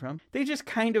coming from. They just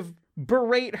kind of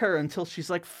berate her until she's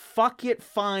like, fuck it,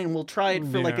 fine, we'll try it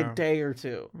for like a day or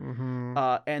two. Mm-hmm.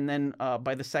 And then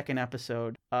by the second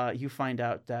episode, you find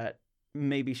out that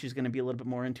maybe she's going to be a little bit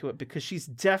more into it because she's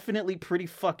definitely pretty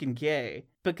fucking gay.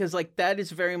 Because like that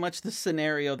is very much the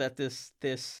scenario that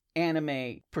this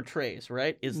anime portrays,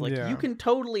 right? Is like you can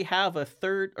totally have a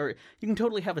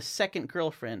second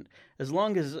girlfriend as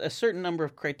long as a certain number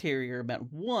of criteria are met.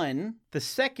 One, the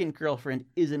second girlfriend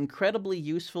is incredibly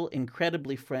useful,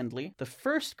 incredibly friendly. The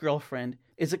first girlfriend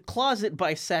is a closet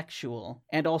bisexual,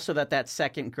 and also that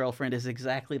second girlfriend is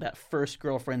exactly that first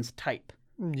girlfriend's type.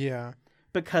 Yeah.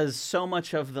 Because so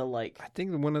much of the I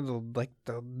think one of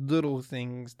the little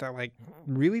things that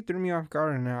really threw me off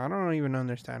guard, and now I don't even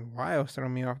understand why it was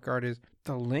throwing me off guard, is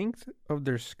the length of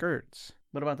their skirts.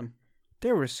 What about them?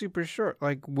 They were super short.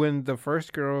 Like when the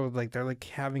first girl, they're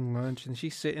having lunch and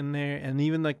she's sitting there, and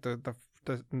even the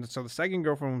second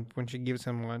girlfriend, when she gives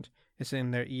him lunch, is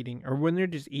sitting there eating, or when they're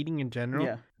just eating in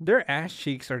general, their ass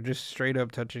cheeks are just straight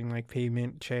up touching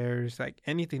pavement, chairs,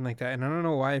 anything like that. And I don't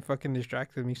know why it fucking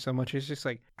distracted me so much. It's just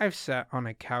I've sat on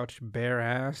a couch bare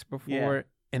ass before,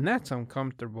 and that's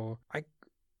uncomfortable.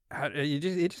 It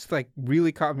just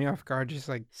really caught me off guard. Just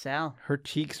Sal, her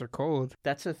cheeks are cold.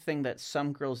 That's a thing that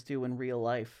some girls do in real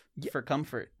life for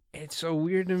comfort. It's so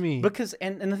weird to me. Because,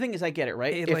 and the thing is, I get it,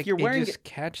 right? If you're wearing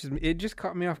it just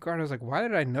caught me off guard. I was like, why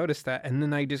did I notice that? And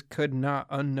then I just could not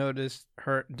unnotice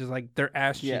her, just their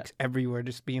ass cheeks everywhere,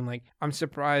 just being I'm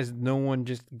surprised no one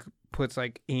just puts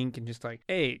ink and just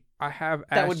hey, I have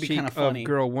that ass would be cheek of funny.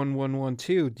 Girl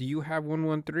 1112. Do you have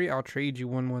 113? I'll trade you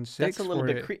 116. That's a little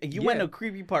bit creepy. You went a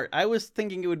creepy part. I was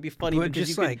thinking it would be funny but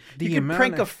because just you could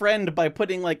prank a friend by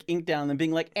putting ink down and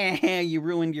being like, you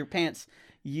ruined your pants.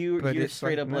 You're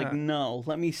straight up no,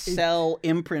 let me sell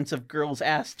imprints of girls'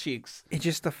 ass cheeks. It's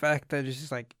just the fact that it's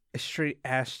just straight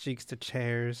ass cheeks to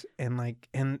chairs, and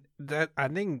that I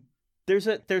think there's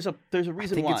a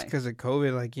reason why. It's because of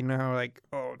COVID, you know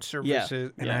how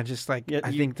surfaces, and I just I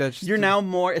think that's you're now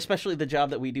more, especially the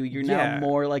job that we do. You're now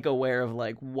more aware of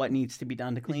what needs to be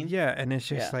done to clean. Yeah, and it's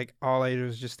just all I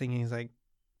was just thinking is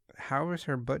how is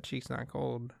her butt cheeks not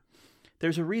cold?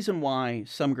 There's a reason why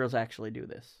some girls actually do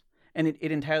this. And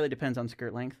it entirely depends on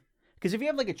skirt length. Because if you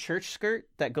have a church skirt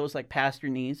that goes past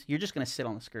your knees, you're just going to sit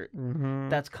on the skirt. Mm-hmm.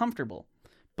 That's comfortable.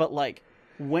 But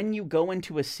when you go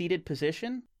into a seated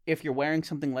position, if you're wearing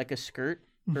something like a skirt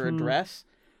or a dress,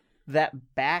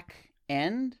 that back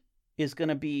end is going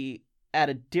to be at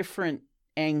a different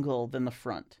angle than the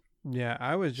front. Yeah,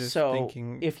 I was just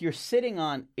thinking. If you're sitting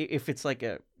on, if it's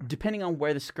depending on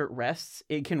where the skirt rests,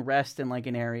 it can rest in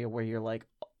an area where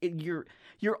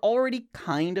you're already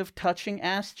kind of touching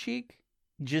ass cheek,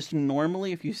 just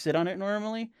normally if you sit on it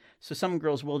normally. So some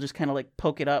girls will just kind of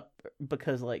poke it up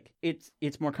because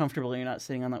it's more comfortable. You're not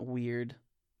sitting on that weird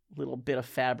little bit of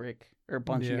fabric or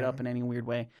bunching it up in any weird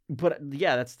way. But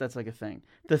yeah, that's a thing.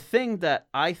 The thing that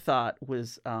I thought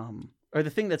was, or the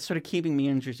thing that's sort of keeping me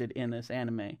interested in this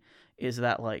anime is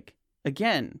that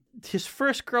again, his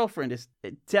first girlfriend is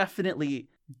definitely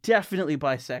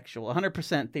bisexual.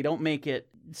 100%. They don't make it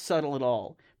subtle at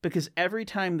all. because every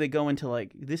time they go into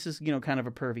like, this is, kind of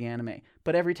a pervy anime,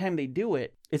 but every time they do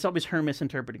it, it's always her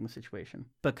misinterpreting the situation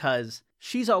because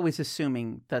she's always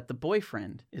assuming that the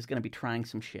boyfriend is going to be trying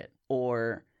some shit.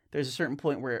 Or there's a certain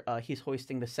point where he's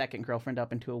hoisting the second girlfriend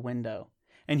up into a window.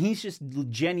 And he's just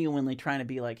genuinely trying to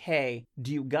be like, hey,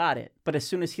 do you got it? But as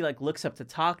soon as he like looks up to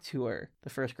talk to her,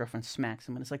 the first girlfriend smacks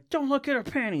him and is like, don't look at her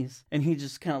panties. And he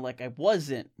just kind of like, I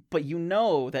wasn't. But you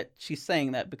know that she's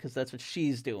saying that because that's what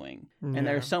she's doing. Yeah. And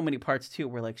there are so many parts too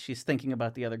where like she's thinking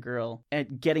about the other girl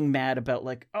and getting mad about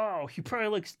like, oh, he probably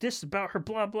likes this about her,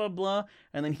 blah, blah, blah.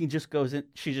 And then she just goes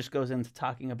into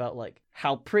talking about like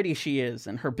how pretty she is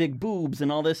and her big boobs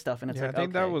and all this stuff. And it's like, I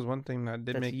think that was one thing that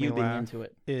did make me laugh into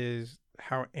it. Is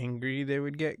how angry they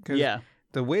would get, because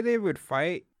the way they would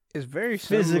fight is very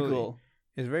physical.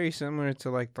 It's very similar to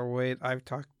like the way I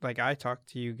talk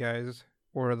to you guys,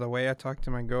 or the way I talk to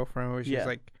my girlfriend, where she's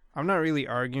like, I'm not really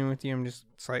arguing with you, I'm just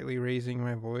slightly raising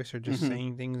my voice or just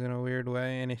saying things in a weird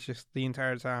way, and it's just the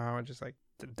entire time I'm just like,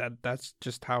 that's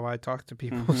just how I talk to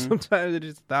people.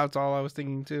 Sometimes that's all I was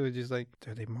thinking too. It's just like,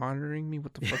 are they monitoring me?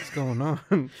 What the fuck's going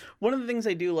on? One of the things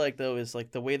I do like though is like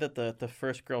the way that the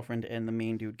first girlfriend and the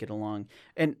main dude get along.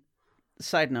 And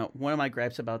side note, one of my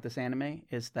gripes about this anime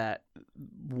is that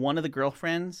one of the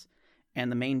girlfriends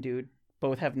and the main dude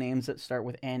both have names that start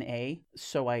with N-A,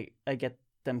 so I get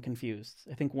them confused.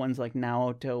 I think one's like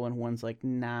Naoto and one's like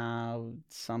Now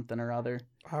something or other.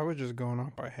 I was just going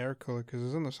off by hair color, because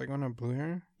isn't the second one have blue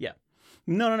hair? Yeah.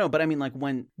 No. But I mean, like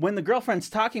when the girlfriend's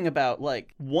talking about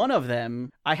like one of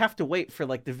them, I have to wait for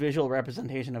like the visual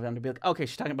representation of them to be like, okay,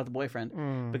 she's talking about the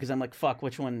boyfriend, because I'm like, fuck,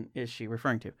 which one is she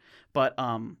referring to? But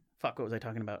fuck, what was I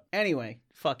talking about? Anyway,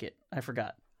 fuck it, I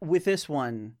forgot. With this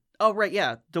one. Oh, right,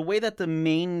 yeah. The way that the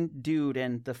main dude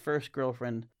and the first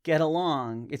girlfriend get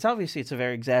along, it's a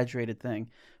very exaggerated thing.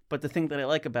 But the thing that I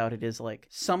like about it is, like,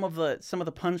 some of the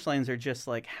punchlines are just,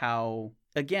 like, how,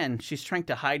 again, she's trying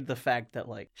to hide the fact that,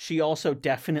 like, she also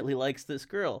definitely likes this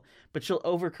girl. But she'll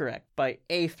overcorrect by,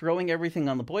 A, throwing everything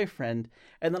on the boyfriend,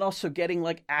 and then also getting,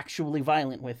 like, actually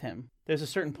violent with him. There's a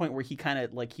certain point where he kind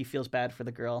of, like, he feels bad for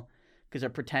the girl because they're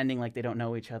pretending like they don't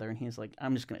know each other, and he's like,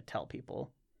 I'm just going to tell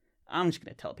people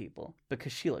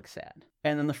because she looks sad.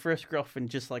 And then the first girlfriend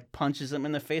just like punches him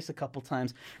in the face a couple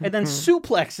times and then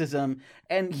suplexes him,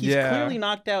 and he's clearly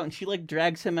knocked out, and she like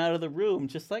drags him out of the room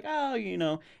just like, oh,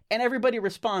 and everybody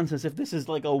responds as if this is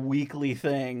like a weekly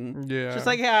thing. Yeah. Just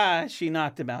like, she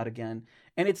knocked him out again.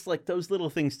 And it's like those little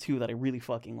things too that I really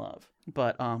fucking love.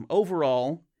 But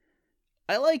overall,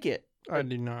 I like it. I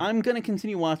do not. I'm going to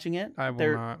continue watching it. I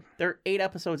will not. There are 8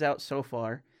 episodes out so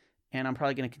far. And I'm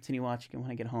probably going to continue watching it when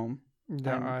I get home.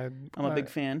 I'm a big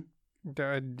fan.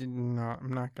 I'm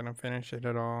not going to finish it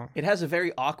at all. It has a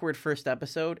very awkward first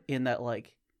episode in that,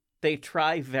 like, they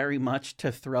try very much to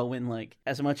throw in, like,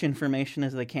 as much information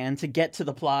as they can to get to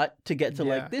the plot, to get to,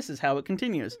 like, this is how it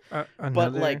continues.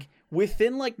 But, like,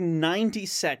 within, like, 90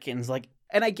 seconds, like,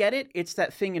 and I get it, it's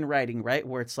that thing in writing, right?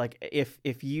 Where it's like, if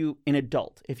you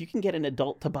can get an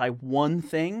adult to buy one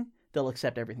thing, they'll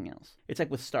accept everything else. It's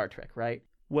like with Star Trek, right?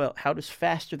 Well, how does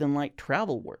faster than light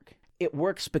travel work? It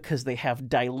works because they have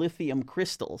dilithium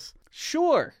crystals.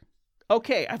 Sure.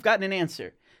 Okay, I've gotten an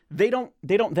answer. They don't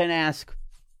then ask,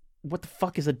 what the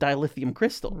fuck is a dilithium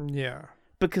crystal? Yeah.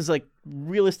 Because, like,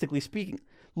 realistically speaking,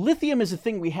 lithium is a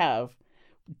thing we have.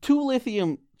 2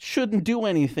 lithium shouldn't do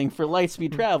anything for light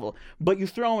speed travel. But you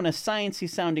throw in a sciencey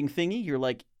sounding thingy, you're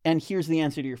like, and here's the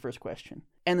answer to your first question.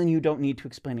 And then you don't need to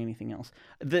explain anything else.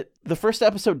 The first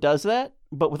episode does that,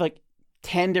 but with, like,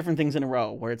 10 different things in a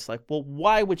row where it's like, well,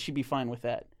 why would she be fine with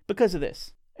that? Because of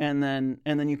this. And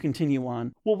then you continue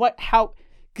on. Well, how?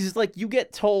 Because it's like you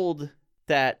get told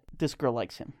that this girl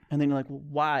likes him. And then you're like, well,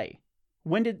 why?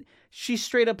 When did she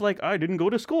straight up like, I didn't go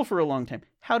to school for a long time.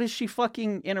 How does she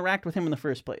fucking interact with him in the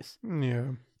first place? Yeah.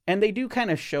 And they do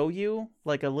kind of show you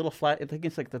like a little I think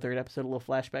it's like the 3rd episode, a little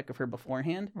flashback of her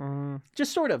beforehand.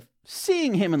 Just sort of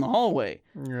seeing him in the hallway.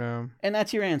 Yeah. And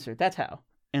that's your answer. That's how.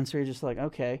 And so you're just like,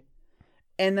 okay.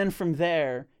 And then from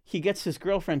there, he gets his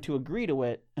girlfriend to agree to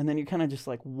it, and then you're kind of just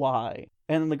like, why?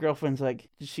 And then the girlfriend's like,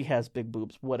 she has big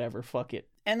boobs, whatever, fuck it.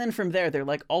 And then from there, they're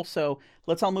like, also,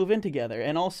 let's all move in together.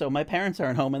 And also, my parents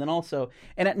aren't home, and then also...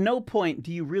 And at no point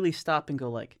do you really stop and go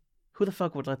like, who the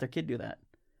fuck would let their kid do that?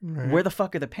 Right. Where the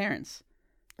fuck are the parents?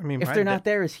 I mean, if they're not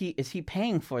there, is he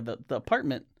paying for the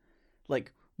apartment?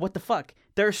 Like, what the fuck?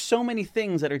 There are so many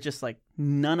things that are just like,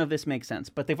 none of this makes sense.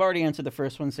 But they've already answered the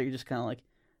first one, so you're just kind of like,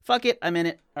 fuck it, I'm in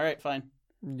it. All right, fine.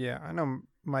 Yeah, I know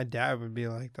my dad would be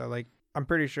like that. Like, I'm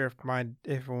pretty sure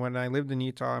if when I lived in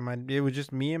Utah, it was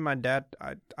just me and my dad,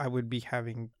 I would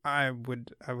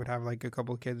have like a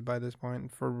couple of kids by this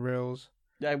point for reals.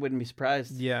 I wouldn't be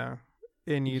surprised. Yeah.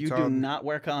 And You do not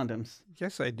wear condoms.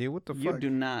 Yes, I do. What the fuck? You do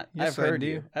not. Yes, I've I heard do.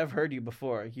 you. I've heard you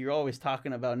before. You're always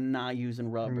talking about not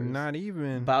using rubbers. Not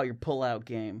even. About your pull-out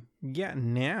game. Yeah,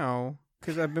 now.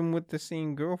 Because I've been with the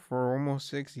same girl for almost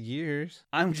 6 years.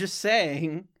 I'm just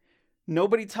saying,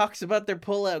 nobody talks about their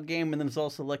pull-out game and then it's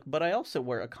also like, but I also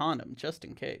wear a condom just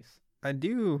in case. I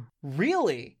do.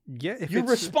 Really? Yeah. You're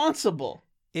responsible.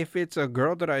 If it's a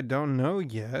girl that I don't know,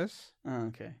 yes. Oh,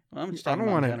 okay. Well, I'm just I talking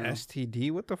don't about want in an general.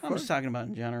 STD. What the fuck? I'm just talking about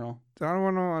in general. I don't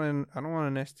want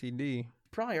an STD. You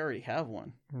probably already have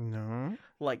one. No.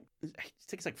 Like, it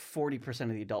takes like 40% of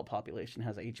the adult population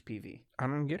has HPV. I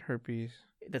don't get herpes.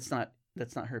 That's not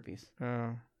herpes. Oh.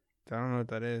 I don't know what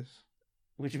that is.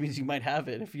 Which means you might have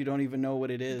it if you don't even know what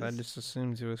it is. I just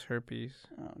assumed it was herpes.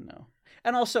 Oh, no.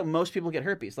 And also, most people get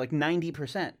herpes, like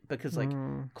 90%, because, like,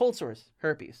 cold sores,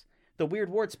 herpes. The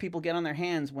weird warts people get on their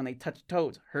hands when they touch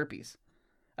toads, herpes.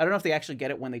 I don't know if they actually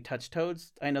get it when they touch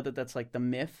toads. I know that that's, like, the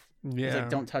myth. Yeah. It's like,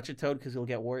 don't touch a toad because you'll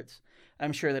get warts.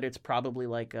 I'm sure that it's probably,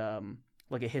 like a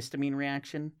histamine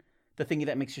reaction. The thingy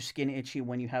that makes your skin itchy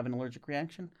when you have an allergic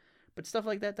reaction. But stuff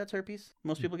like that, that's herpes.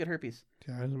 Most people get herpes.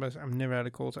 Yeah, I've never had a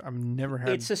cold sore. I've never had.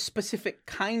 It's a specific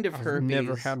kind of herpes. I've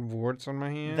never had warts on my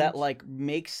hands.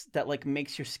 That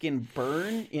makes your skin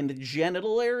burn in the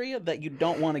genital area that you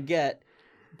don't want to get.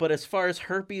 But as far as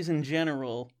herpes in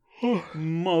general,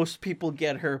 most people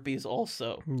get herpes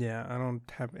also. Yeah, I don't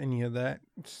have any of that.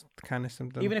 It's kind of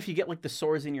symptom. Even if you get like the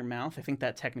sores in your mouth, I think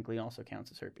that technically also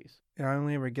counts as herpes. Yeah, I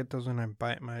only ever get those when I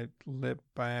bite my lip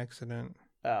by accident.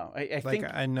 Oh, I think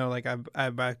I know, like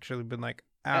I've actually been like,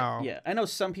 ow. I know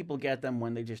some people get them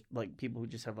when they just like people who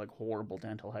just have like horrible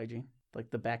dental hygiene,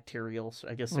 like the bacterial.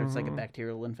 I guess there's like a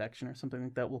bacterial infection or something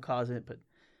like that will cause it, but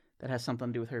that has something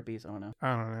to do with herpes. I don't know.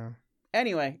 I don't know.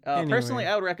 Anyway, personally,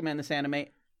 I would recommend this anime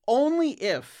only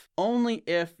if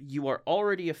you are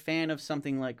already a fan of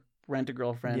something like Rent a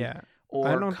Girlfriend or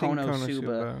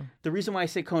Konosuba. The reason why I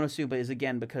say Konosuba is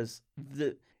again because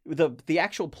the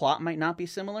actual plot might not be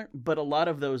similar, but a lot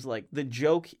of those, like, the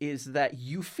joke is that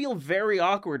you feel very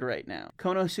awkward right now.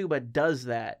 Konosuba does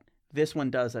that. This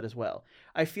one does that as well.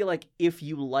 I feel like if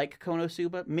you like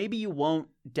Konosuba, maybe you won't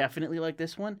definitely like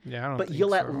this one. Yeah, I don't but think you'll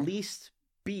so. at least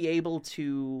be able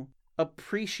to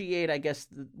appreciate, I guess,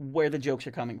 where the jokes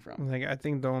are coming from. Like, I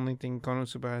think the only thing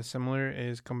Konosuba has similar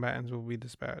is combatants will be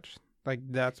dispatched. Like,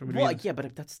 that's really... Well, yeah,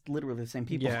 but that's literally the same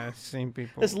people. Yeah, same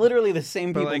people. That's literally the same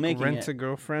people but, like, making Rent it. a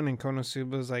Girlfriend and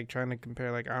Konosuba's like trying to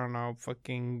compare, like, I don't know,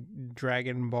 fucking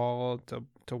Dragon Ball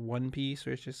to One Piece,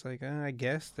 where it's just like, I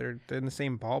guess they're in the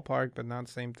same ballpark, but not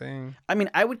the same thing. I mean,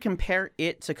 I would compare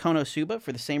it to Konosuba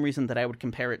for the same reason that I would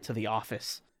compare it to The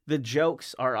Office. The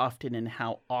jokes are often in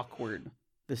how awkward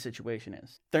the situation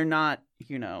is. They're not,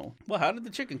 well, how did the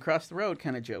chicken cross the road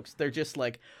kind of jokes. They're just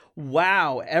like,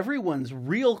 wow, everyone's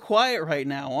real quiet right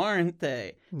now, aren't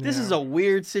they? This is a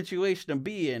weird situation to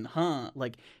be in, huh?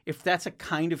 Like, if that's a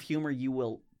kind of humor you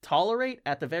will tolerate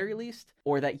at the very least,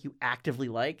 or that you actively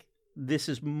like, this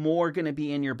is more going to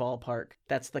be in your ballpark.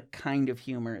 That's the kind of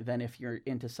humor than if you're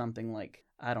into something like,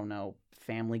 I don't know,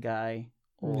 Family Guy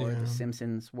or The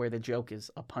Simpsons, where the joke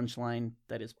is a punchline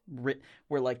that is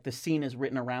where like the scene is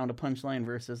written around a punchline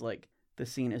versus like the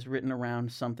scene is written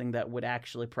around something that would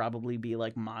actually probably be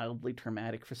like mildly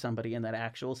traumatic for somebody in that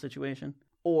actual situation.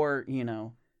 Or,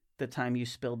 the time you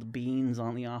spilled beans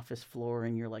on the office floor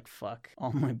and you're like, fuck,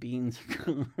 all my beans are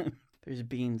gone. There's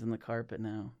beans in the carpet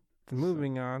now.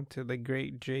 Moving on to The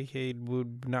Great Jihad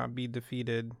Would Not Be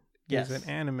Defeated. Yes. Is an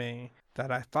anime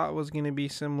that I thought was going to be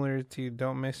similar to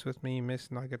Don't Mess With Me, Miss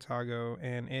Nagatago,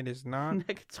 and it is not.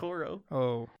 Nagatoro.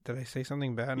 Oh, did I say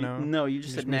something bad? No. No, you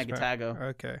just said Nagatago.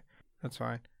 Okay, that's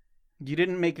fine. You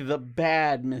didn't make the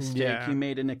bad mistake. Yeah. You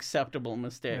made an acceptable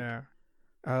mistake.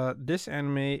 Yeah. This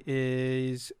anime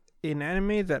is an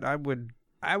anime that I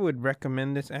would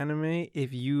recommend this anime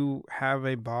if you have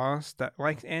a boss that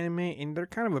likes anime and they're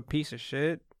kind of a piece of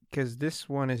shit, because this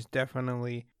one is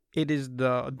definitely... It is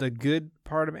the good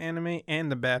part of anime and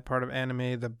the bad part of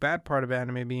anime. The bad part of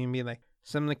anime being like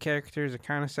some of the characters are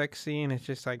kind of sexy and it's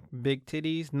just like big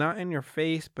titties. Not in your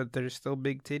face, but there's still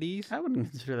big titties. I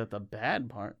wouldn't consider that the bad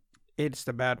part. It's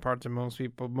the bad part to most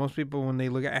people. Most people, when they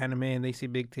look at anime and they see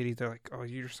big titties, they're like, oh,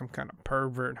 you're some kind of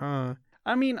pervert, huh?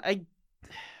 I mean, I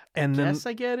guess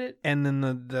I get it. And then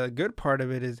the good part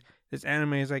of it is this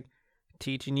anime is like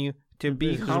teaching you to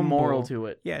be There's humble. moral to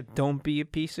it. Yeah, don't be a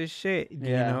piece of shit.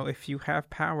 Yeah. If you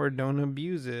have power, don't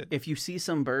abuse it. If you see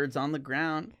some birds on the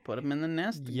ground, put them in the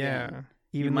nest again. Yeah.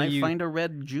 You might find a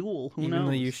red jewel. Who knows? Even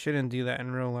though you shouldn't do that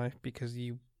in real life, because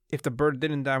if the bird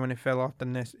didn't die when it fell off the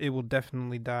nest, it will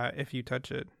definitely die if you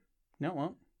touch it. No, it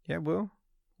won't. Yeah, it will.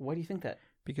 Why do you think that?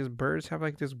 because birds have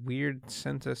like this weird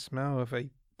sense of smell.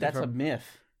 That's a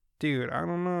myth. Dude, I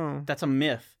don't know. That's a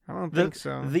myth. I don't think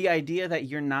so. The idea that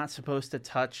you're not supposed to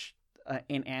touch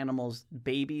an animal's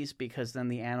babies because then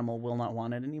the animal will not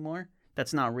want it anymore,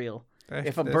 that's not real.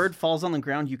 If a bird falls on the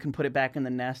ground, you can put it back in the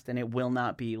nest and it will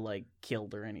not be like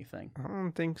killed or anything. I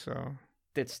don't think so.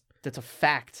 That's a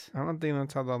fact. I don't think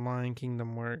that's how the Lion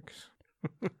Kingdom works.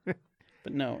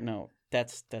 But no,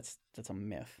 that's a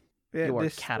myth. Yeah, you are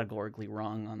categorically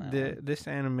wrong on that. This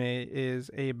anime is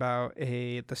about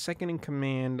the second in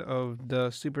command of the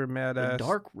super badass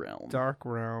Dark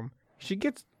Realm.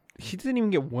 She doesn't even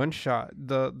get one shot.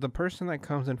 The person that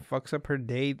comes and fucks up her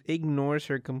day ignores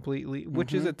her completely,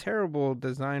 which is a terrible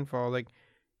design flaw. Like,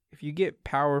 if you get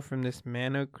power from this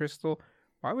mana crystal,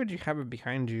 why would you have it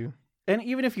behind you? And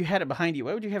even if you had it behind you,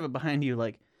 why would you have it behind you,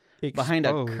 like behind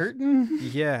a curtain?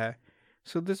 Yeah.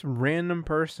 So this random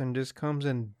person just comes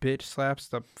and bitch slaps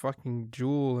the fucking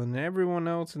jewel, and everyone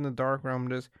else in the Dark Realm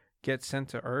just gets sent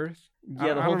to Earth.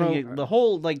 Yeah, the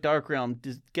whole like Dark Realm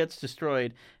gets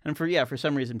destroyed, and for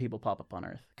some reason people pop up on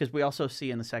Earth, because we also see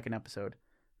in the second episode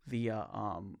the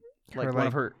one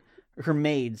of her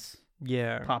maids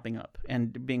popping up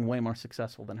and being way more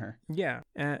successful than her. Yeah,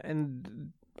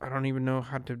 and I don't even know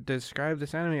how to describe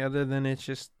this anime other than it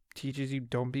just teaches you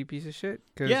don't be a piece of shit.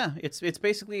 Yeah, it's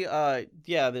basically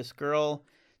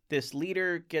this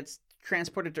leader gets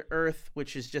transported to Earth,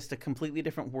 which is just a completely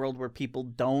different world where people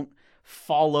don't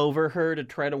fall over her to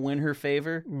try to win her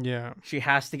favor. Yeah, she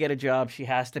has to get a job, she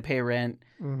has to pay rent.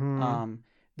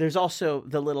 There's also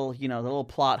the little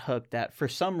plot hook that for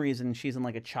some reason she's in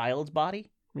like a child's body.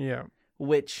 Yeah,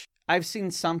 which I've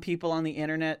seen some people on the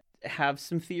internet have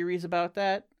some theories about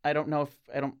that. I don't know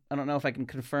if I can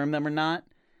confirm them or not,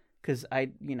 because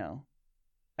I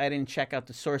didn't check out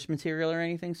the source material or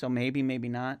anything, so maybe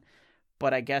not.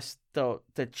 But I guess the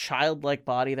childlike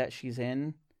body that she's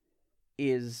in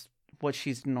is what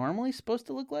she's normally supposed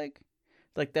to look like.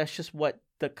 Like, that's just what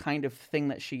the kind of thing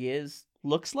that she is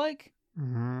looks like.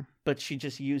 But she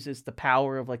just uses the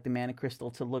power of like the mana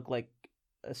crystal to look like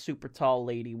a super tall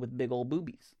lady with big old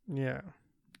boobies. Yeah.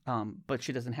 But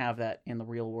she doesn't have that in the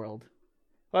real world.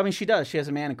 Well, I mean, she does. She has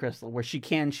a mana crystal where she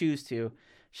can choose to.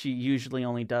 She usually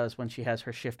only does when she has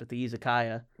her shift at the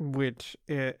izakaya. Which,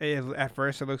 at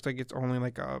first, it looks like it's only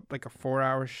like a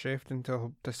 4-hour shift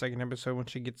until the second episode when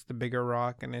she gets the bigger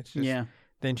rock, and it's just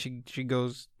then she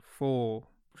goes full.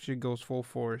 She goes full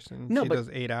force, and does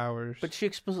 8 hours. But she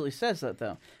explicitly says that,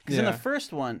 though. Because in the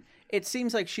first one, it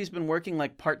seems like she's been working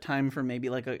like part-time for maybe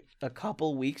like a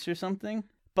couple weeks or something.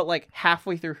 But like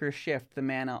halfway through her shift, the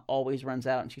mana always runs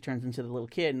out, and she turns into the little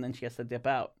kid, and then she has to dip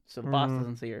out. So the boss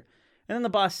doesn't see her. And then the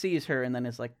boss sees her and then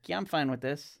is like, yeah, I'm fine with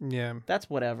this. Yeah. That's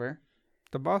whatever.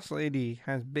 The boss lady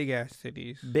has big-ass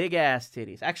titties. Big-ass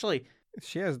titties. Actually,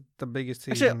 she has the biggest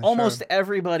titties in the almost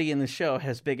everybody in the show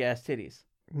has big-ass titties.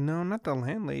 No, not the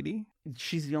landlady.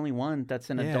 She's the only one that's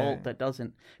an adult that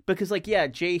doesn't. Because, like,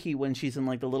 Jaehee, when she's in,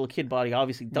 like, the little kid body,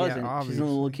 obviously doesn't. Yeah, she's in the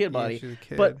little kid body. She's a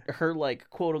kid. But her, like,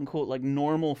 quote-unquote, like,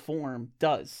 normal form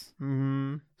does.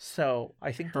 So,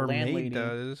 I think the landlady... maid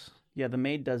does. Yeah, the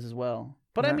maid does as well.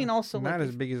 But I mean, also not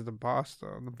as big as the boss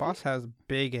though. The boss has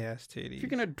big ass titties. If you're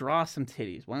gonna draw some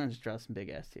titties, why not just draw some big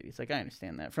ass titties? Like, I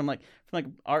understand that from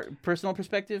our personal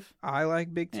perspective. I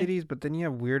like big titties, but then you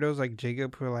have weirdos like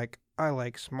Jacob who are like, I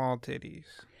like small titties.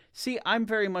 See, I'm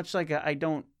very much like I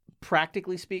don't.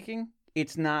 Practically speaking,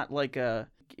 it's not like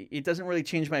it doesn't really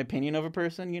change my opinion of a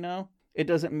person. It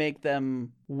doesn't make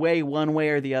them weigh one way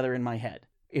or the other in my head.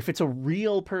 If it's a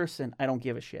real person, I don't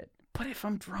give a shit. But if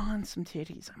I'm drawing some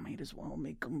titties, I might as well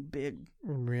make them big.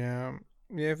 Yeah.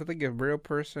 If it's like a real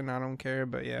person, I don't care.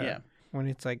 But when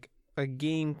it's like a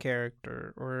game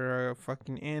character or a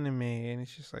fucking anime, and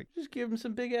it's just like... Just give them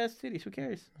some big-ass titties. Who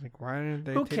cares? Like, why aren't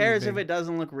they Who cares if it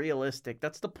doesn't look realistic?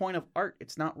 That's the point of art.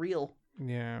 It's not real.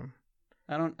 Yeah.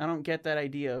 I don't get that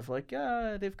idea of like,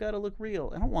 they've got to look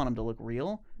real. I don't want them to look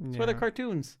real. That's why they're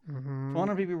cartoons. If I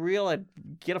wanted them to be real, I'd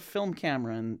get a film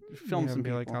camera and film some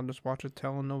people. Like, I'll just watch a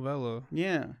telenovela.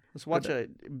 Yeah, let's watch a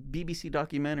BBC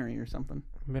documentary or something.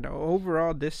 But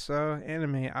overall, this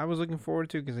anime, I was looking forward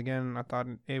to because, again, I thought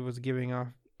it was giving off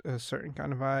a certain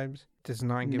kind of vibes. Does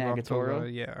not give off does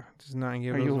not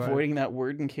give. Are you avoiding that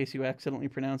word in case you accidentally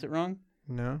pronounce it wrong?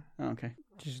 No. Oh, okay.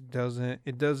 Just doesn't.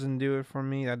 It doesn't do it for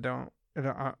me. I don't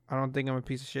think I'm a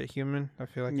piece of shit human. I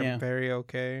feel like I'm very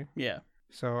okay. Yeah.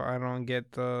 So I don't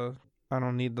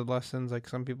need the lessons like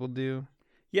some people do.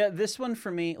 Yeah, this one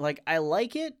for me, like, I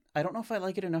like it. I don't know if I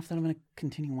like it enough that I'm going to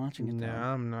continue watching it. No,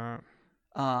 I'm not.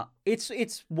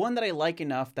 It's one that I like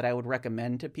enough that I would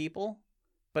recommend to people,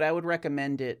 but I would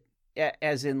recommend it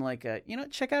as in like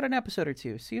check out an episode or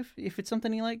two, see if it's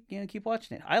something you like, keep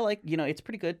watching it. I like, it's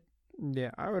pretty good.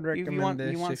 Yeah, I would You, recommend you want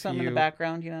this you want if something in you the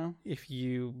background, if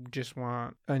you just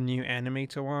want a new anime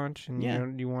to watch and Yeah.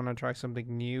 you want to try something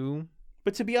new.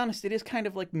 But to be honest, it is kind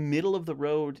of like middle of the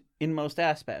road in most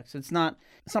aspects. It's not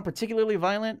particularly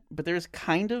violent, but there's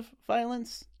kind of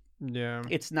violence. Yeah.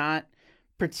 It's not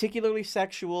particularly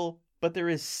sexual, but there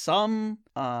is some.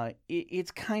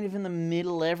 It's kind of in the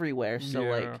middle everywhere. So Yeah.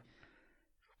 like,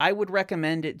 I would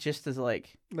recommend it just as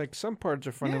like, Some parts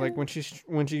are funny, Yeah. like when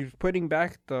she's putting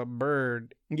back the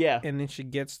bird yeah, and then she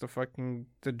gets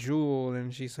the jewel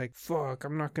and she's like, "Fuck,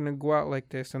 I'm not gonna go out like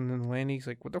this." And then Lanny's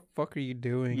like, "What the fuck are you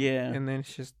doing?" Yeah. And then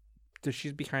she's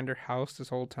behind her house this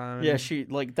whole time. yeah. She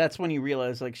like that's when you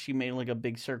realize like she made like a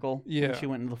big circle Yeah. when she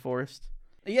went into the forest.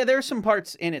 Yeah, there are some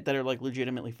parts in it that are like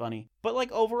legitimately funny, but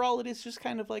like overall, it is just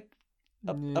kind of like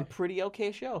a pretty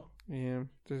okay show. Yeah,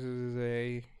 this is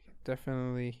a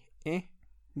definitely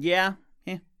Yeah,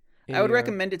 I would Yeah.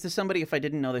 recommend it to somebody if I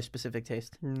didn't know their specific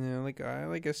taste. Yeah, I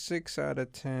like a 6 out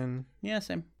of 10. Yeah,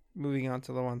 same. Moving on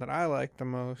to the one that I liked the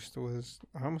most was,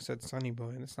 I almost said Sunny Boy,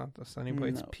 and it's not the Sunny Boy,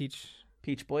 it's No. Peach.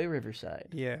 Boy Riverside.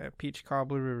 Yeah, Peach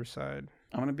Cobbler Riverside.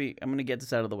 I'm gonna get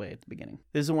this out of the way at the beginning.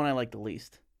 This is the one I like the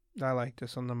least. I like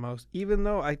this one the most, even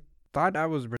though I thought I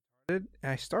was retarded.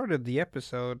 I started the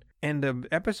episode, and the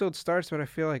episode starts, but I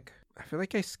feel like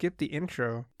I skipped the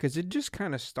intro because it just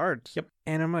kind of starts. Yep.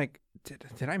 And I'm like, did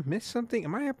I miss something?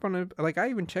 Am I up on I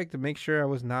even checked to make sure I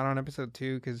was not on episode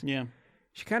 2 because Yeah.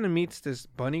 she kind of meets this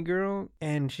bunny girl,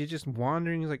 and she's just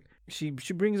wandering. Like she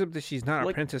brings up that she's not a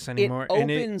Like, princess anymore. It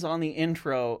opens on the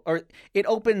intro, or it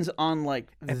opens on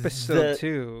like episode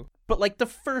 2. But like the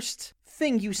first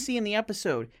thing you see in the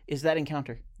episode is that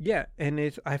encounter. Yeah, and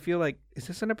I feel like, is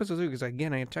this an episode 2? Because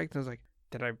again, I checked, and I was like,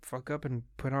 did I fuck up and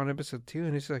put on episode 2?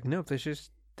 And it's like, nope, that's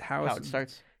just how it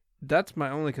starts. That's my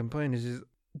only complaint is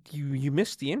you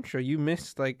missed the intro. You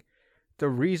missed like the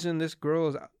reason this girl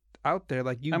is out there.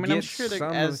 Like you. I mean, get I'm sure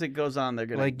some, as it goes on, they're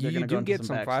gonna like they're you gonna go do into get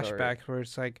some backstory. flashbacks where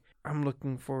it's like, I'm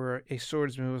looking for a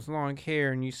swordsman with long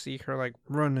hair, and you see her like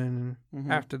running Mhm.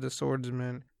 after the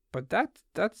swordsman. But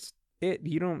that's it.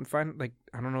 You don't find, like,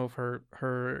 I don't know if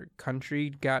her country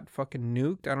got fucking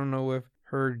nuked. I don't know if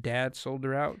her dad sold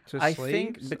her out to I slaves.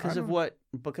 think because of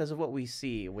what we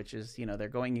see, which is, they're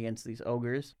going against these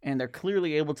ogres, and they're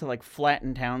clearly able to like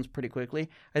flatten towns pretty quickly.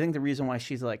 I think the reason why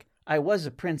she's like, I was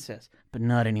a princess, but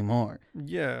not anymore,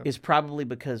 Yeah. is probably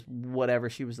because whatever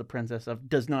she was the princess of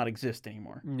does not exist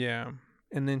anymore. Yeah.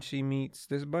 And then she meets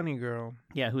this bunny girl.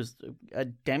 Yeah, who's a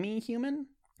demi-human?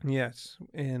 Yes.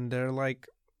 And they're like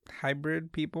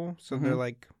hybrid people. So they're Mhm.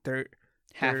 like, they're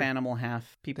Half animal,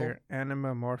 half people. they're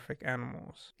anamorphic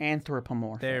animals.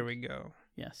 Anthropomorphic. There we go.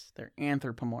 Yes, they're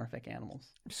anthropomorphic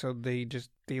animals. So they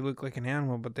look like an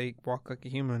animal, but they walk like a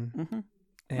human. Mm-hmm.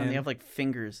 And they have like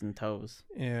fingers and toes.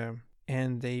 Yeah.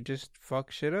 And they just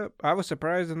fuck shit up. I was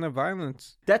surprised in the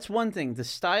violence. That's one thing. The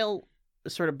style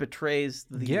sort of betrays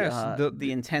the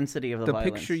the intensity of the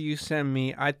violence. Picture you sent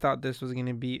me, I thought this was going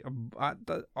to be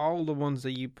all the ones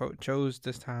that you chose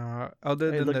this time,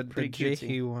 other than the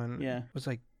Jehu one. Yeah. Was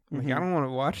like, Mhm. I don't want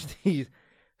to watch these.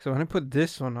 So when I put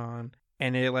this one on,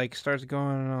 and it like starts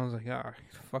going, and I was like,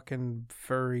 fucking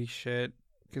furry shit.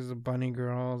 Because the bunny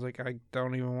girl, I was like, I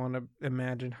don't even want to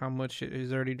imagine how much shit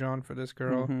is already drawn for this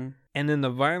girl. Mm-hmm. And then the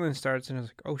violence starts, and I was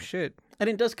like, oh shit. And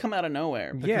it does come out of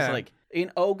nowhere. Because, Yeah. like, an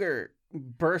ogre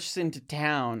bursts into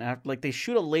town after, like, they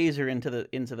shoot a laser into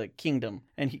the kingdom,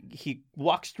 and he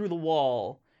walks through the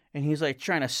wall, and he's like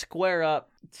trying to square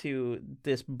up to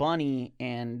this bunny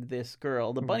and this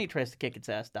girl. The bunny tries to kick its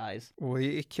ass, dies. Well,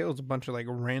 it kills a bunch of like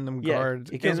random Yeah,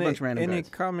 guards. it kills a bunch of random and guards.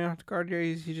 it caught me off guard. Yeah,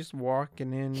 he's just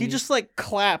walking in. He just like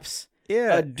claps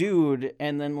yeah, a dude,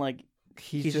 and then like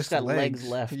he's just got legs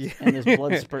left, Yeah. and there's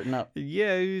blood spurting up.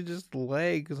 Yeah, he's just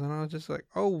legs, and I was just like,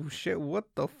 oh shit, what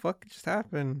the fuck just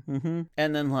happened? Mm-hmm.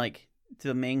 And then like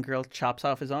the main girl chops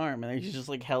off his arm, and he's just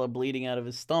like hella bleeding out of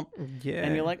his stump. Yeah,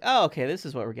 And you're like, oh, okay, this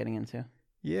is what we're getting into.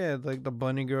 yeah, like the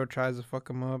bunny girl tries to fuck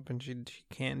him up, and she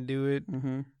can't do it.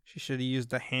 Mm-hmm. She should have used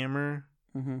the hammer.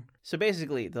 Mm-hmm. So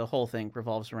basically, the whole thing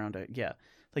revolves around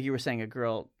like you were saying, a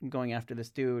girl going after this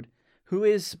dude who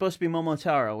is supposed to be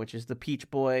Momotaro, which is the peach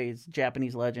boy. It's a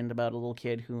Japanese legend about a little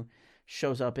kid who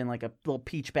shows up in like a little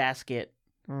peach basket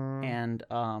and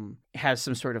has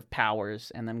some sort of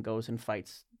powers, and then goes and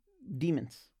fights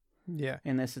demons. Yeah,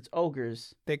 In this, it's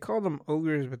ogres. they call them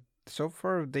ogres, but so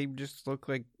far they just look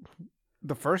like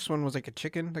the first one was like a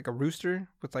chicken, like a rooster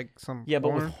with like some Yeah,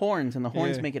 but horn. with horns, and the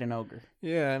horns Yeah. make it an ogre.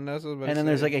 Yeah, and that's what I was about And to then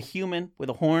there's say. like a human with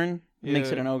a horn, makes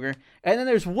it Yeah. an ogre. And then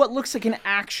there's what looks like an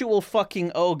actual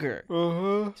fucking ogre.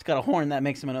 Uh-huh. He's got a horn that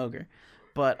makes him an ogre.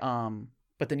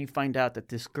 But then you find out that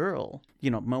this girl,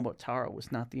 Momotaro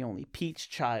was not the only Peach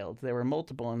child. There were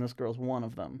multiple, and this girl's one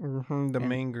of them. The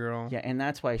main girl. Yeah, and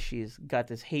that's why she's got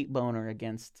this hate boner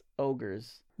against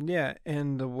ogres. Yeah,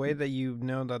 and the way that you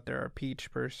know that they're a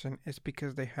peach person is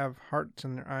because they have hearts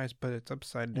in their eyes, but it's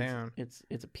upside down. It's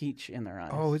a peach in their eyes.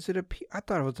 Oh, is it a peach? I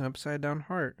thought it was an upside down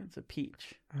heart. It's a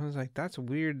peach. I was like, that's a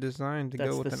weird design to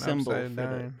That's go with the an symbol upside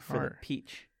down for the heart.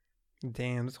 peach.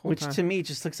 Damn, this whole Which time. to me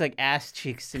just looks like ass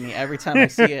cheeks to me every time I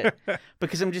see it.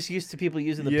 Because I'm just used to people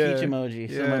using the Yeah, peach emoji.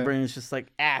 So my yeah. brain is just like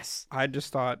ass. I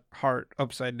just thought heart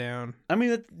upside down. I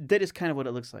mean, that is kind of what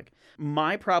it looks like.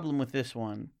 My problem with this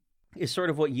one is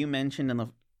sort of what you mentioned in the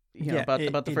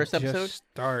about the first episode. Just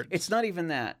starts. It's not even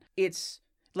that. It's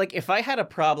like if I had a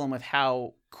problem with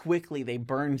how quickly they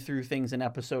burn through things in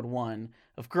episode 1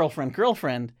 of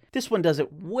Girlfriend, this one does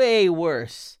it way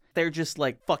worse. They're just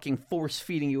like fucking force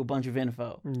feeding you a bunch of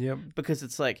info. Yep. Because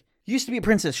it's like, used to be a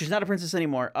princess, she's not a princess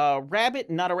anymore. Rabbit,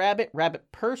 not a rabbit,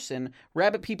 rabbit person.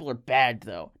 Rabbit people are bad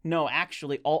though. No,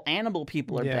 actually, all animal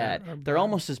people are bad. They're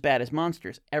almost as bad as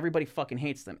monsters. Everybody fucking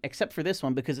hates them. Except for this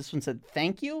one, because this one said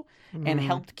thank you and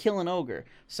helped kill an ogre.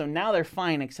 So now they're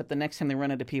fine, except the next time they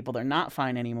run into people, they're not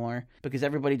fine anymore. Because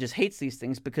everybody just hates these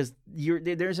things, because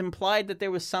there's implied that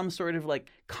there was some sort of like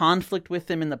conflict with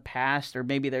them in the past, or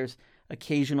maybe there's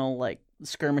occasional like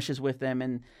skirmishes with them,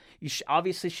 and you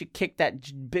obviously should kick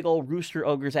that big old rooster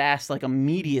ogre's ass like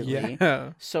immediately.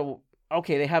 Yeah. So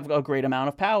okay, they have a great amount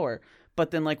of power,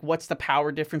 but then like what's the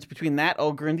power difference between that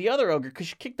ogre and the other ogre? Because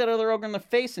you kicked that other ogre in the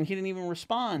face and he didn't even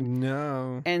respond.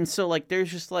 No. And so like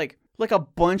there's just like a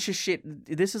bunch of shit.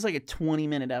 This is like a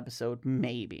 20-minute episode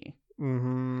maybe.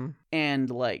 Mm-hmm. And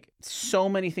like so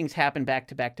many things happen back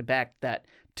to back to back that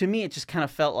to me it just kind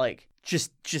of felt like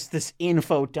just this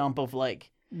info dump of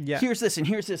like, Yeah. here's this and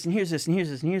here's this and here's this and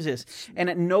here's this and here's this. And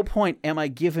at no point am I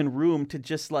given room to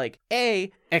just like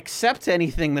A, accept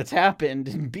anything that's happened,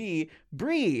 and B,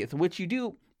 breathe, which you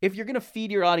do. If you're going to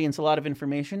feed your audience a lot of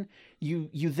information, you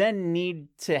then need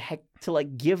to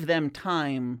like give them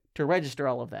time to register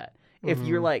all of that. If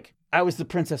you're like, I was the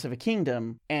princess of a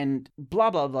kingdom and blah,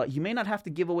 blah, blah, you may not have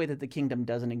to give away that the kingdom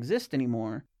doesn't exist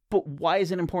anymore. But why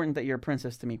is it important that you're a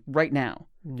princess to me right now?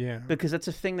 Yeah. Because that's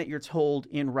a thing that you're told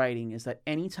in writing, is that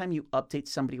anytime you update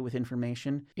somebody with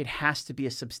information, it has to be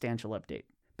a substantial update.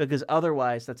 Because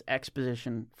otherwise, that's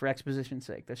exposition for exposition's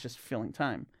sake. That's just filling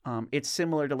time. It's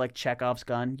similar to like Chekhov's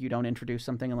gun. You don't introduce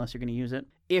something unless you're going to use it.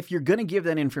 If you're going to give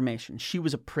that information, she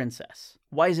was a princess.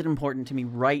 Why is it important to me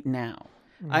right now?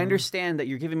 I understand that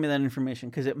you're giving me that information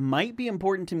because it might be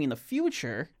important to me in the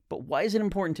future, but why is it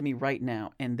important to me right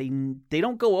now? And they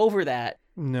don't go over that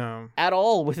No. at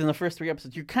all within the first 3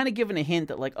 episodes. You're kind of given a hint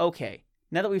that like, okay,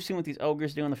 now that we've seen what these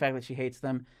ogres do and the fact that she hates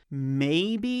them,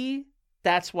 maybe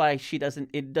that's why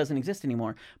it doesn't exist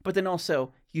anymore. But then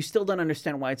also, you still don't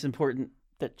understand why it's important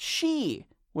that she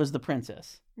was the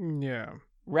princess. Yeah.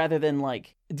 Rather than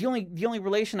like the only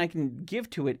relation I can give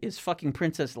to it is fucking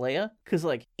Princess Leia, because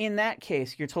like in that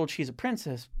case you're told she's a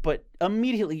princess, but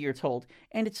immediately you're told,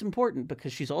 and it's important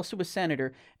because she's also a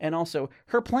senator, and also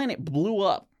her planet blew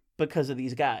up because of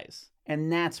these guys,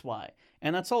 and that's why.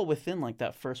 And that's all within like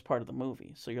that first part of the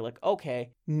movie. So you're like, okay,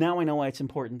 now I know why it's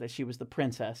important that she was the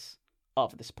princess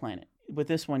of this planet. With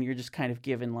this one, you're just kind of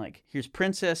given like, here's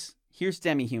princess, here's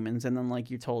demi-humans, and then like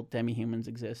you're told demi-humans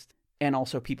exist, and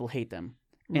also people hate them.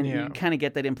 And you kind of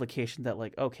get that implication that,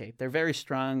 like, okay, they're very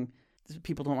strong.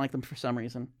 People don't like them for some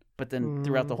reason. But then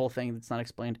throughout the whole thing, it's not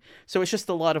explained. So it's just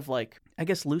a lot of, like, I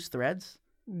guess loose threads.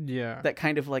 Yeah. That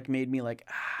kind of, like, made me like,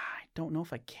 I don't know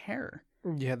if I care.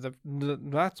 Yeah,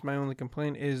 that's my only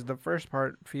complaint is the first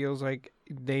part feels like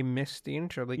they missed the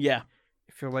intro. Like, Yeah.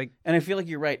 I feel like... And I feel like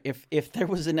you're right. If there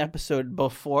was an episode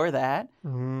before that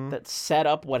that set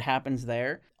up what happens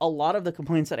there, a lot of the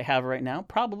complaints that I have right now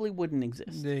probably wouldn't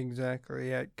exist. Exactly,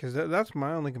 yeah. Because that's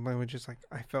my only complaint, was just like,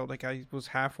 I felt like I was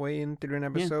halfway in through an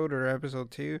episode or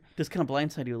episode 2. Just kind of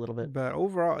blindside you a little bit. But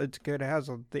overall, it's good. It has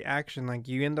the action. Like,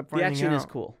 you end up The finding action out is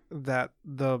cool. that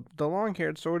the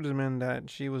long-haired swordsman that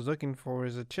she was looking for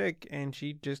is a chick, and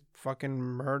she just fucking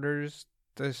murders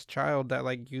this child that,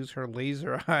 like, used her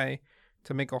laser eye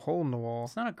to make a hole in the wall.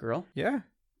 It's not a girl. Yeah.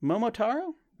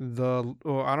 Momotaro?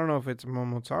 I don't know if it's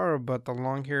Momotaro, but the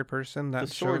long-haired person that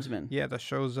The swordsman. that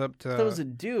shows up to... That was a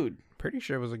dude. Pretty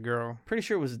sure it was a girl. Pretty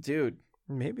sure it was a dude.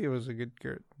 Maybe it was a good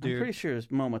girl, I'm dude. pretty sure it was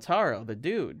Momotaro, the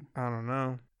dude. I don't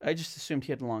know. I just assumed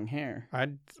he had long hair.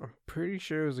 I'm pretty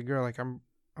sure it was a girl. Like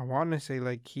I want to say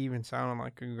like he even sounded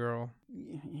like a girl.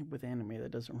 With anime,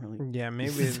 that doesn't really. Yeah,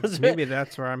 maybe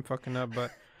that's where I'm fucking up.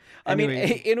 But I mean,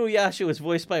 anyways, Inuyasha was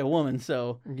voiced by a woman,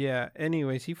 so yeah.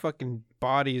 Anyways, he fucking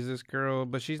bodies this girl,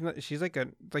 but she's not. She's like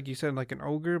you said, like an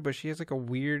ogre, but she has like a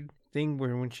weird thing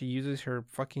where when she uses her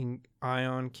fucking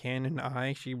ion cannon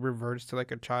eye, she reverts to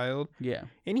like a child. yeah.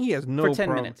 And he has no For 10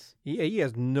 problem. minutes. Yeah, he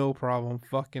has no problem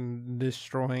fucking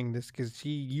destroying this because she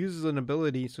uses an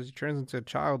ability, so she turns into a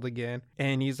child again,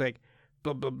 and he's like,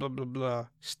 blah blah blah blah blah,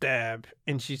 stab,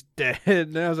 and she's dead.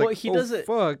 And I was Well, like, he oh does it.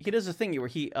 fuck. He does a thing where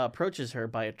he approaches her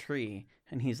by a tree,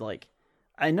 and he's like,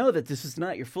 "I know that this is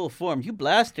not your full form. You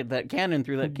blasted that cannon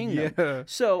through that kingdom. Yeah,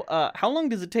 So, how long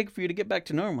does it take for you to get back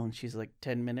to normal?" And she's like,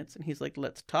 10 minutes. And he's like,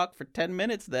 "Let's talk for 10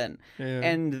 minutes then." yeah.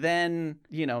 And then,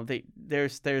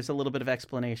 there's a little bit of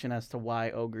explanation as to why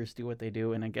ogres do what they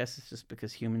do. And I guess it's just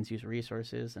because humans use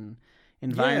resources and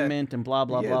environment and blah,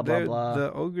 blah, blah, blah, blah.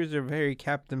 The ogres are very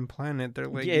Captain Planet. They're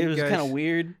like, yeah, it you was guys, kind of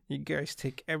weird. You guys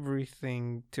take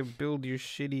everything to build your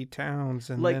shitty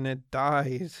towns, and Like- then it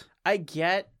dies. I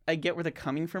get where they're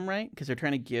coming from, right? Because they're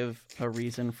trying to give a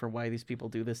reason for why these people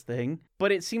do this thing.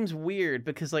 But it seems weird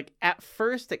because, like, at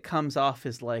first it comes off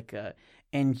as like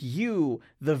and you,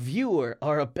 the viewer,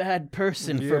 are a bad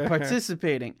person for Yeah.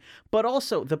 participating. But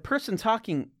also, the person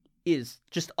talking is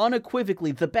just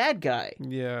unequivocally the bad guy.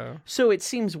 Yeah. So it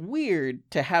seems weird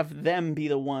to have them be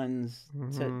the ones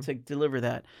Mhm. to deliver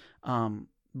that.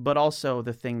 But also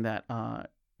the thing that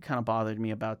kind of bothered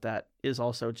me about that is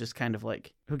also just kind of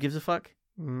like, who gives a fuck?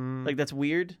 Mm. Like, that's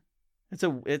weird. I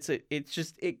don't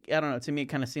know. To me, it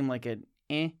kind of seemed like an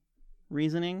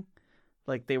reasoning.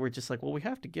 Like they were just like, well, we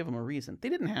have to give them a reason. They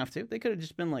didn't have to. They could have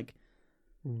just been like,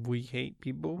 We hate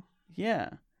people. yeah.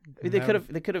 And They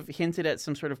that- could have hinted at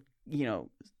some sort of,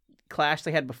 clash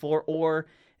they had before, or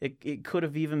it could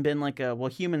have even been like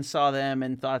humans saw them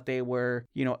and thought they were,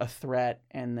 a threat,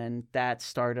 and then that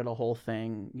started a whole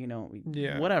thing,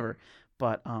 Yeah. whatever.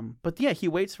 But yeah, he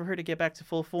waits for her to get back to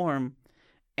full form,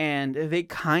 and they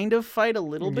kind of fight a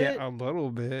little bit, Yeah, a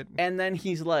little bit. and then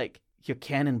he's like, "Your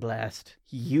cannon blast,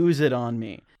 use it on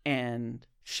me," and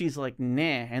she's like, "Nah,"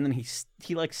 and then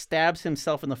he like stabs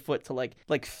himself in the foot to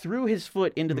like threw his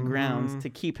foot into the ground to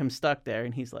keep him stuck there,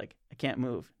 and he's like, "I can't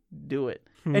move, do it,"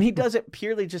 and he does it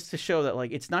purely just to show that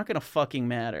like it's not gonna fucking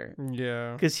matter,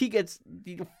 Yeah. because he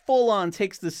full on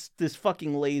takes this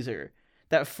fucking laser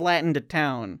that flattened a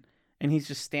town, and he's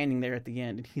just standing there at the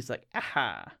end, and he's like,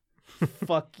 "Aha."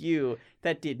 Fuck you.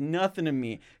 That did nothing to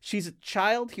me. She's a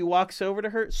child. He walks over to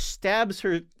her, stabs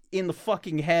her in the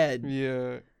fucking head,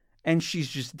 Yeah. and she's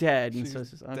just dead. And She's so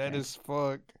it's just, okay. Dead as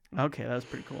fuck. Okay, that was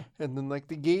pretty cool. And then like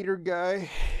the gator guy.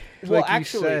 Well, like you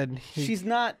actually, said, she's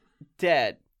not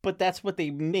dead, but that's what they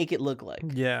make it look like.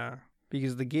 Yeah.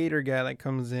 Because the gator guy that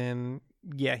comes in,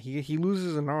 yeah, he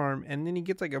loses an arm and then he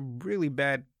gets like a really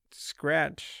bad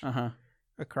scratch Uh-huh.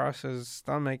 across his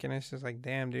stomach, and it's just like,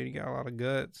 damn, dude, you got a lot of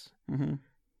guts. Mm-hmm.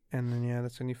 And then yeah,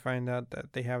 that's when you find out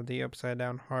that they have the upside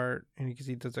down heart, and because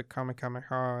he does a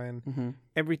kamehameha, and Mm-hmm.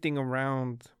 everything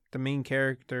around the main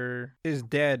character is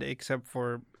dead except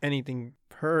for anything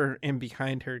her and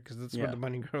behind her, because that's Yeah. what the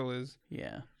bunny girl is.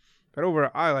 Yeah. But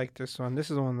overall, I like this one. This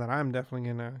is the one that I'm definitely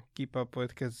gonna keep up with,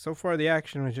 because so far the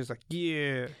action was just like,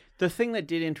 yeah. The thing that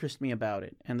did interest me about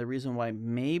it, and the reason why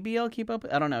maybe I'll keep up,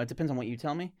 I don't know, it depends on what you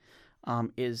tell me,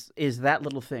 is that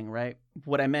little thing, right?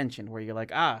 What I mentioned, where you're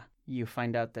like, you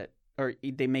find out that, or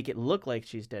they make it look like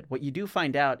she's dead. What you do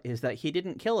find out is that he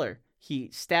didn't kill her. He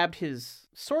stabbed his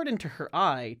sword into her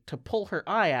eye to pull her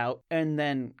eye out, and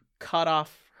then cut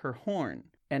off her horn.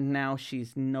 And now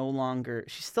she's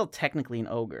still technically an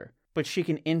ogre, but she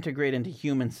can integrate into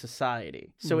human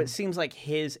society. So it seems like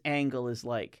his angle is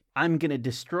like, I'm going to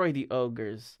destroy the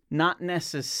ogres, not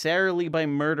necessarily by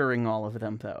murdering all of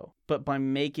them, though, but by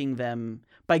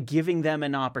giving them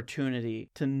an opportunity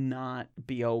to not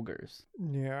be ogres.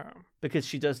 Yeah. Because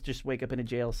she does just wake up in a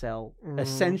jail cell,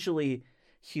 essentially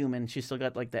human. She's still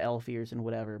got like the elf ears and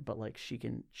whatever, but like she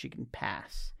can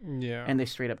pass. Yeah. And they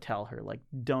straight up tell her, like,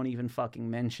 don't even fucking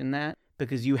mention that,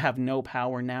 because you have no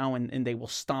power now, and they will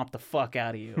stomp the fuck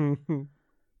out of you.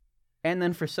 And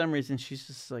then for some reason she's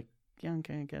just like, yeah,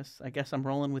 okay, I guess I'm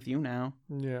rolling with you now.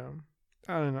 Yeah.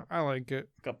 I don't know. I like it.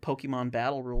 Got Pokemon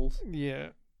battle rules. Yeah.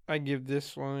 I give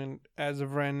this one, as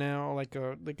of right now, like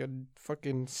a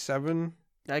fucking 7.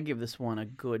 I give this one a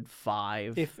good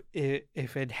 5. If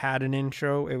it had an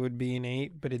intro, it would be an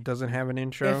 8, but it doesn't have an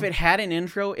intro. If it had an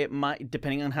intro, it might,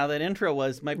 depending on how that intro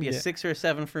was, might be a Yeah. 6 or a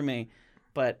 7 for me.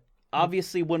 But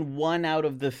obviously, when 1 out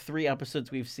of the 3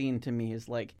 episodes we've seen to me is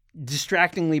like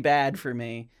distractingly bad for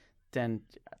me, then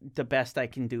the best I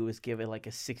can do is give it like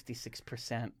a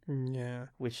 66%, Yeah.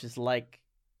 which is like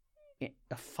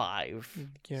a 5,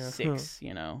 Yeah. 6.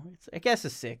 You know, it's I guess a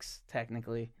 6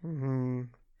 technically, Mm-hmm.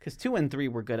 because 2 and 3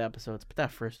 were good episodes, but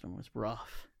that first one was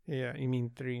rough. Yeah, you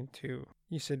mean 3 and 2.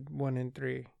 You said 1 and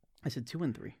 3. I said 2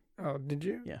 and 3. Oh, did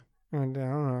you? Yeah. I don't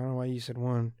know why you said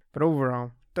 1. But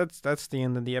overall, that's the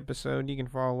end of the episode. You can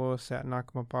follow us at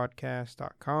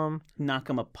nakamapodcast.com.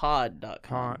 Nakamapod.com.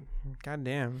 Pod.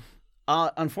 Goddamn.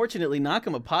 Unfortunately,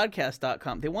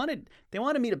 nakamapodcast.com. They wanted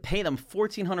me to pay them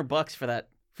 $1,400 for that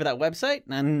website.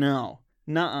 No.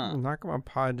 Nuh-uh.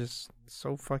 Nakamapod is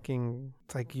so fucking...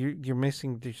 It's like you're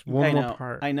missing just one more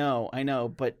part. I know.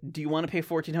 But do you want to pay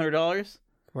 $1,400?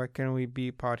 Why can't we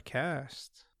be podcast?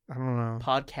 I don't know.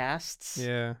 Podcasts?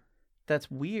 Yeah. That's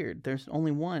weird. There's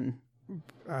only one.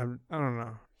 I don't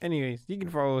know. Anyways, you can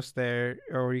follow us there,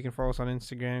 or you can follow us on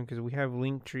Instagram because we have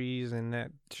link trees and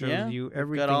that shows you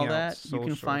everything got all else. that. Social.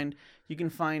 You can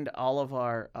find all of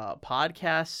our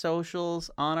podcast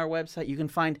socials on our website. You can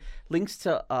find links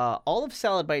to all of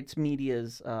Salad Bites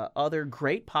Media's other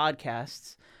great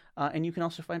podcasts, and you can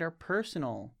also find our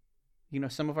personal,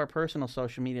 some of our personal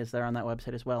social medias there on that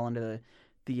website as well under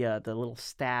the little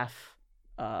staff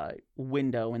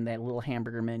window in that little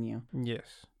hamburger menu.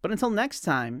 Yes. But until next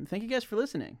time, thank you guys for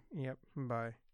listening. Yep. Bye.